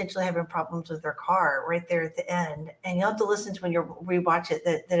them potentially having problems with their car right there at the end. And you'll have to listen to when you rewatch it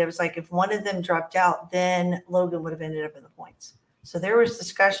that it was like if one of them dropped out, then Logan would have ended up in the points. So there was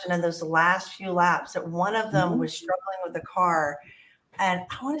discussion in those last few laps that one of them was struggling with the car. And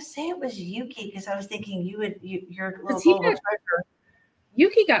I want to say it was Yuki because I was thinking your little treasure.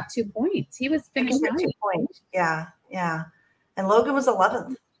 Yuki got 2 points. He was finished 2 points. Yeah. And Logan was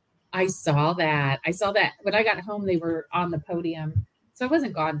 11th. I saw that. When I got home, they were on the podium. So I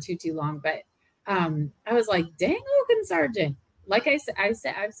wasn't gone too long, but I was like, dang, Logan Sargent. Like I've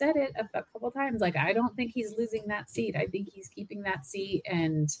said it a couple of times. Like, I don't think he's losing that seat. I think he's keeping that seat,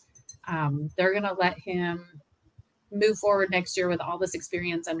 and they're going to let him move forward next year with all this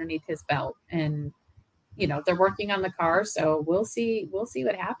experience underneath his belt. And, they're working on the car. So we'll see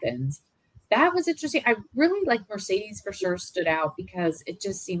what happens. That was interesting. I really like Mercedes for sure stood out because it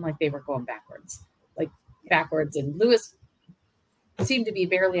just seemed like they were going backwards. And Lewis seemed to be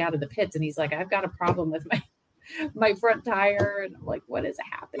barely out of the pits. And he's like, I've got a problem with my front tire. And I'm like, what is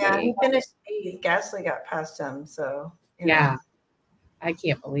happening? Yeah, he finished 8th. Gasly got past him. So, yeah, I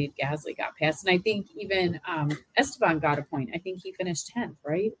can't believe Gasly got past. And I think even Esteban got a point. I think he finished 10th,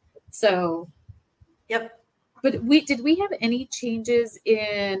 right? So, yep. But did we have any changes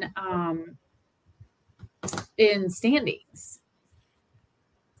in standings?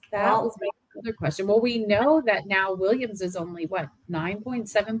 That was my other question. Well, we know that now Williams is only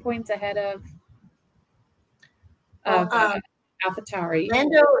 9.7 points ahead of AlphaTauri.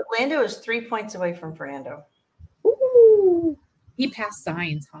 Lando is 3 points away from Fernando. Ooh, he passed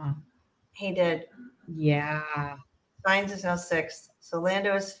Sainz, huh? He did. Yeah. Sainz is now 6th. So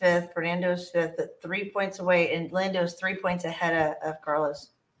Lando is 5th. Fernando is 5th at 3 points away, and Lando is 3 points ahead of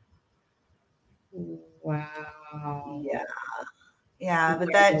Carlos. Wow. Yeah,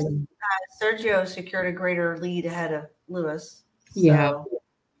 but that Sergio secured a greater lead ahead of Lewis. So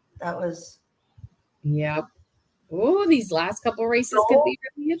that was. Yep. Oh, these last couple races could be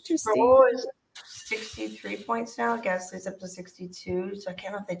really interesting. Is 63 points now. Gasly's up to 62. So I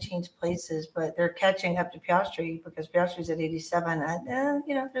can't know if they changed places, but they're catching up to Piastri because Piastri's at 87. And,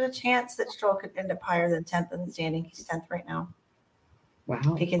 there's a chance that Stroll could end up higher than 10th in the standing. He's 10th right now. Wow.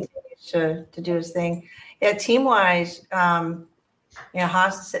 If he continues to do his thing. Yeah, team-wise,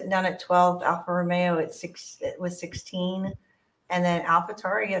 Haas is sitting down at 12, Alfa Romeo at 16, and then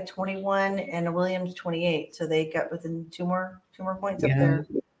AlphaTauri at 21 and Williams 28. So they got within two more points up there.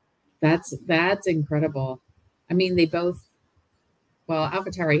 That's incredible. I mean,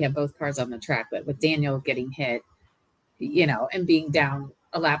 AlphaTauri had both cars on the track, but with Daniel getting hit, and being down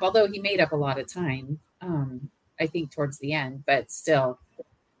a lap, although he made up a lot of time, I think, towards the end, but still.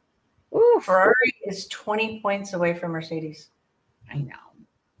 Oof. Ferrari is 20 points away from Mercedes. I know.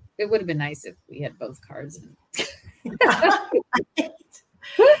 It would have been nice if we had both cars.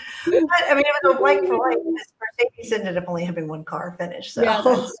 I mean, it was a like for like. Mercedes ended up only having one car finish. So.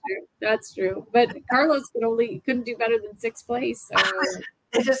 Yeah, that's true. But Carlos couldn't do better than sixth place. So.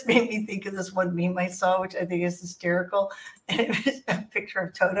 It just made me think of this one meme I saw, which I think is hysterical. And it was a picture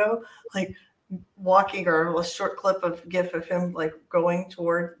of Toto, like walking, or a short clip of GIF of him like going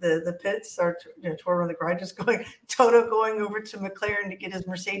toward the pits, or toward the garage, just going, Toto going over to McLaren to get his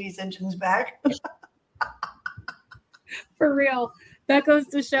Mercedes engines back. For real. That goes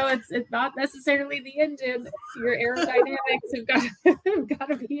to show it's not necessarily the engine. Your aerodynamics have got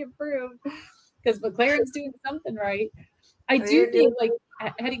to be improved, because McLaren's doing something right. I do think, like,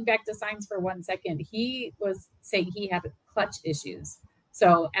 heading back to Sainz for 1 second, he was saying he had clutch issues.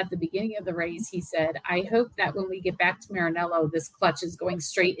 So at the beginning of the race, he said, I hope that when we get back to Maranello, this clutch is going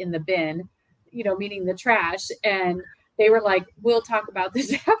straight in the bin, meaning the trash. And they were like, we'll talk about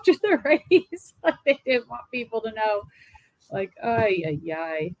this after the race. Like, they didn't want people to know. Like,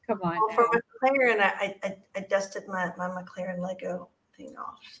 ay, come on. Well, for McLaren, I dusted my McLaren Lego thing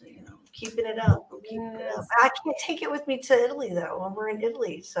off. So, keeping it up. I can't take it with me to Italy, though, when we're in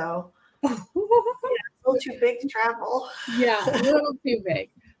Italy. So, it's a little too big to travel. Yeah, a little too big.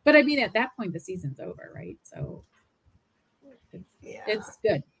 But I mean, at that point, the season's over, right? So, it's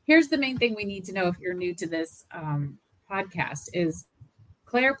good. Here's the main thing we need to know if you're new to this podcast is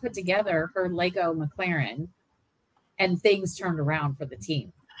Claire put together her Lego McLaren, and things turned around for the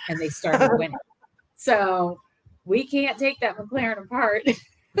team, and they started winning. So we can't take that McLaren apart,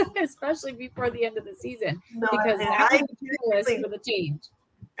 especially before the end of the season, because that was the catalyst for the change.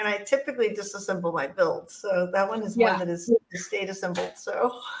 And I typically disassemble my builds, so that one is one that is stayed assembled.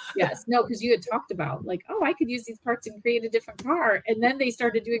 So yes, no, because you had talked about like, I could use these parts and create a different car, and then they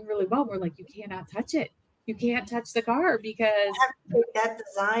started doing really well. We're like, you cannot touch it. You can't touch the car because I have to take that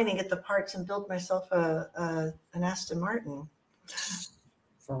design and get the parts and build myself an Aston Martin.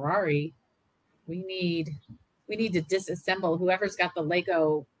 Ferrari. We need to disassemble whoever's got the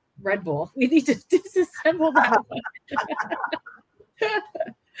Lego Red Bull. We need to disassemble that one.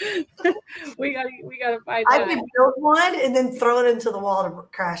 we gotta find that. I could build one and then throw it into the wall to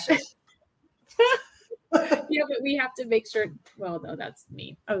crash it. Yeah, but we have to make sure. Well, no, that's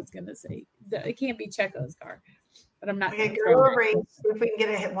me. I was gonna say it can't be Checo's car, but I'm not. Okay, go to a race. See if we can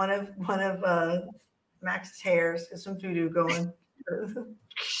get one of Max's hairs. Get some voodoo going.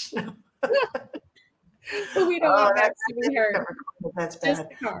 But we don't want Max to be hurt. That's bad. Just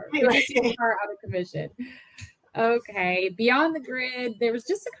the car. Just the car out of commission. Okay, beyond the grid, there was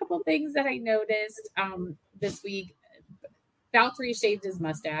just a couple things that I noticed this week. Valtteri shaved his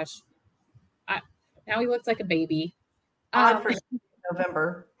mustache. Now he looks like a baby. For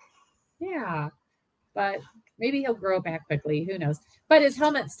November. Yeah, but maybe he'll grow back quickly. Who knows? But his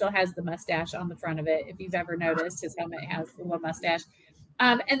helmet still has the mustache on the front of it. If you've ever noticed, his helmet has the little mustache.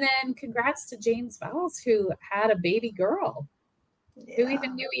 And then congrats to James Vowles, who had a baby girl. Who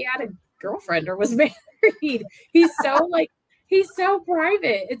even knew he had a girlfriend or was married? He's so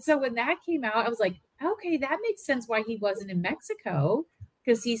private. And so when that came out, I was like, okay, that makes sense why he wasn't in Mexico,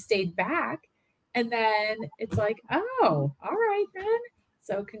 because he stayed back. And then it's like, oh, all right then.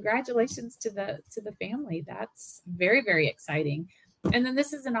 So congratulations to the family. That's very, very exciting. And then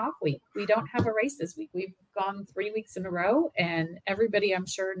this is an off week. We don't have a race this week. We've gone 3 weeks in a row, and everybody, I'm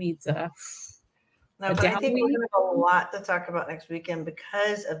sure, needs a but I think we're going to have a lot to talk about next weekend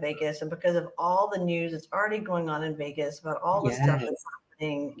because of Vegas and because of all the news that's already going on in Vegas about all the stuff that's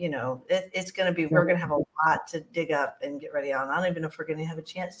happening. It's going to be, we're going to have a lot to dig up and get ready on. I don't even know if we're going to have a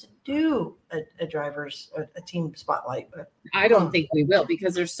chance to do a team spotlight. But I don't think we will,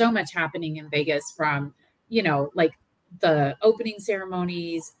 because there's so much happening in Vegas from, like the opening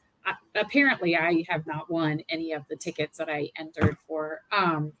ceremonies. Apparently I have not won any of the tickets that I entered for,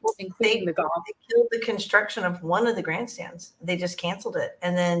 including the golf. They killed the construction of one of the grandstands. They just canceled it.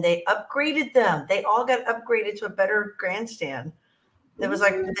 And then they upgraded them. They all got upgraded to a better grandstand. It was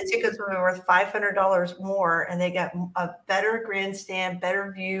like the tickets were worth $500 more, and they got a better grandstand,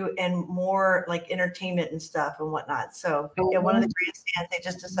 better view, and more like entertainment and stuff and whatnot. So one of the grandstands, they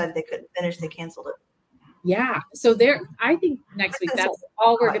just decided they couldn't finish. They canceled it. Yeah. So I think next week, that's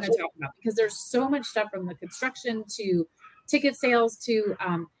all we're going to talk about, because there's so much stuff from the construction to ticket sales to,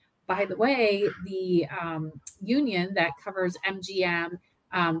 by the way, the union that covers MGM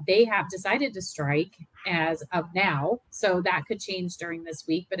They have decided to strike as of now, so that could change during this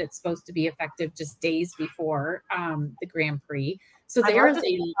week, but it's supposed to be effective just days before the Grand Prix. So I'd love there's to a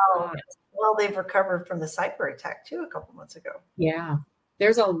see how well they've recovered from the cyber attack too a couple months ago. yeah,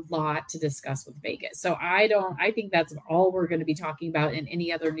 there's a lot to discuss with Vegas. So I think that's all we're going to be talking about in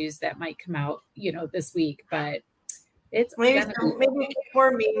any other news that might come out, this week, but it's Maybe gonna be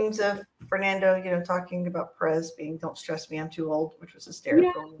more memes of Fernando, talking about Perez being "Don't stress me, I'm too old," which was yes.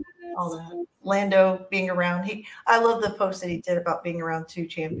 hysterical. All that. Lando being around. I love the post that he did about being around two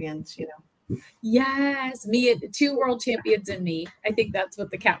champions. Yes, me and two world champions and me. I think that's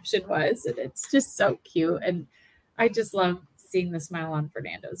what the caption was. And it's just so cute. And I just love seeing the smile on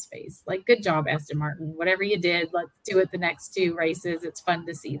Fernando's face. Like, good job, Aston Martin. Whatever you did, let's do it the next two races. It's fun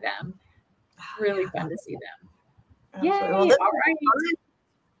to see them. Really fun to see them. Absolutely. Yay. Well, All right.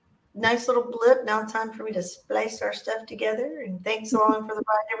 Nice little blip. Now time for me to splice our stuff together. And thanks along for the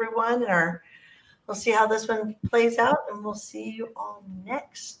ride, everyone. And we'll see how this one plays out. And we'll see you all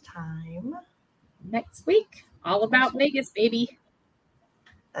next time. Next week. All about Vegas, baby.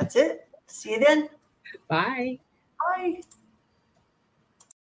 That's it. See you then. Bye. Bye.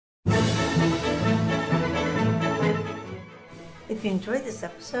 If you enjoyed this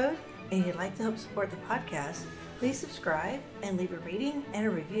episode and you'd like to help support the podcast, please subscribe and leave a rating and a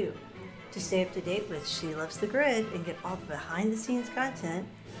review. To stay up to date with She Loves the Grid and get all the behind the scenes content,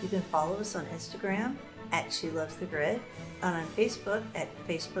 you can follow us on Instagram at She Loves the Grid and on Facebook at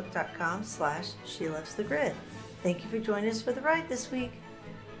facebook.com/She Loves the Grid. Thank you for joining us for the ride this week.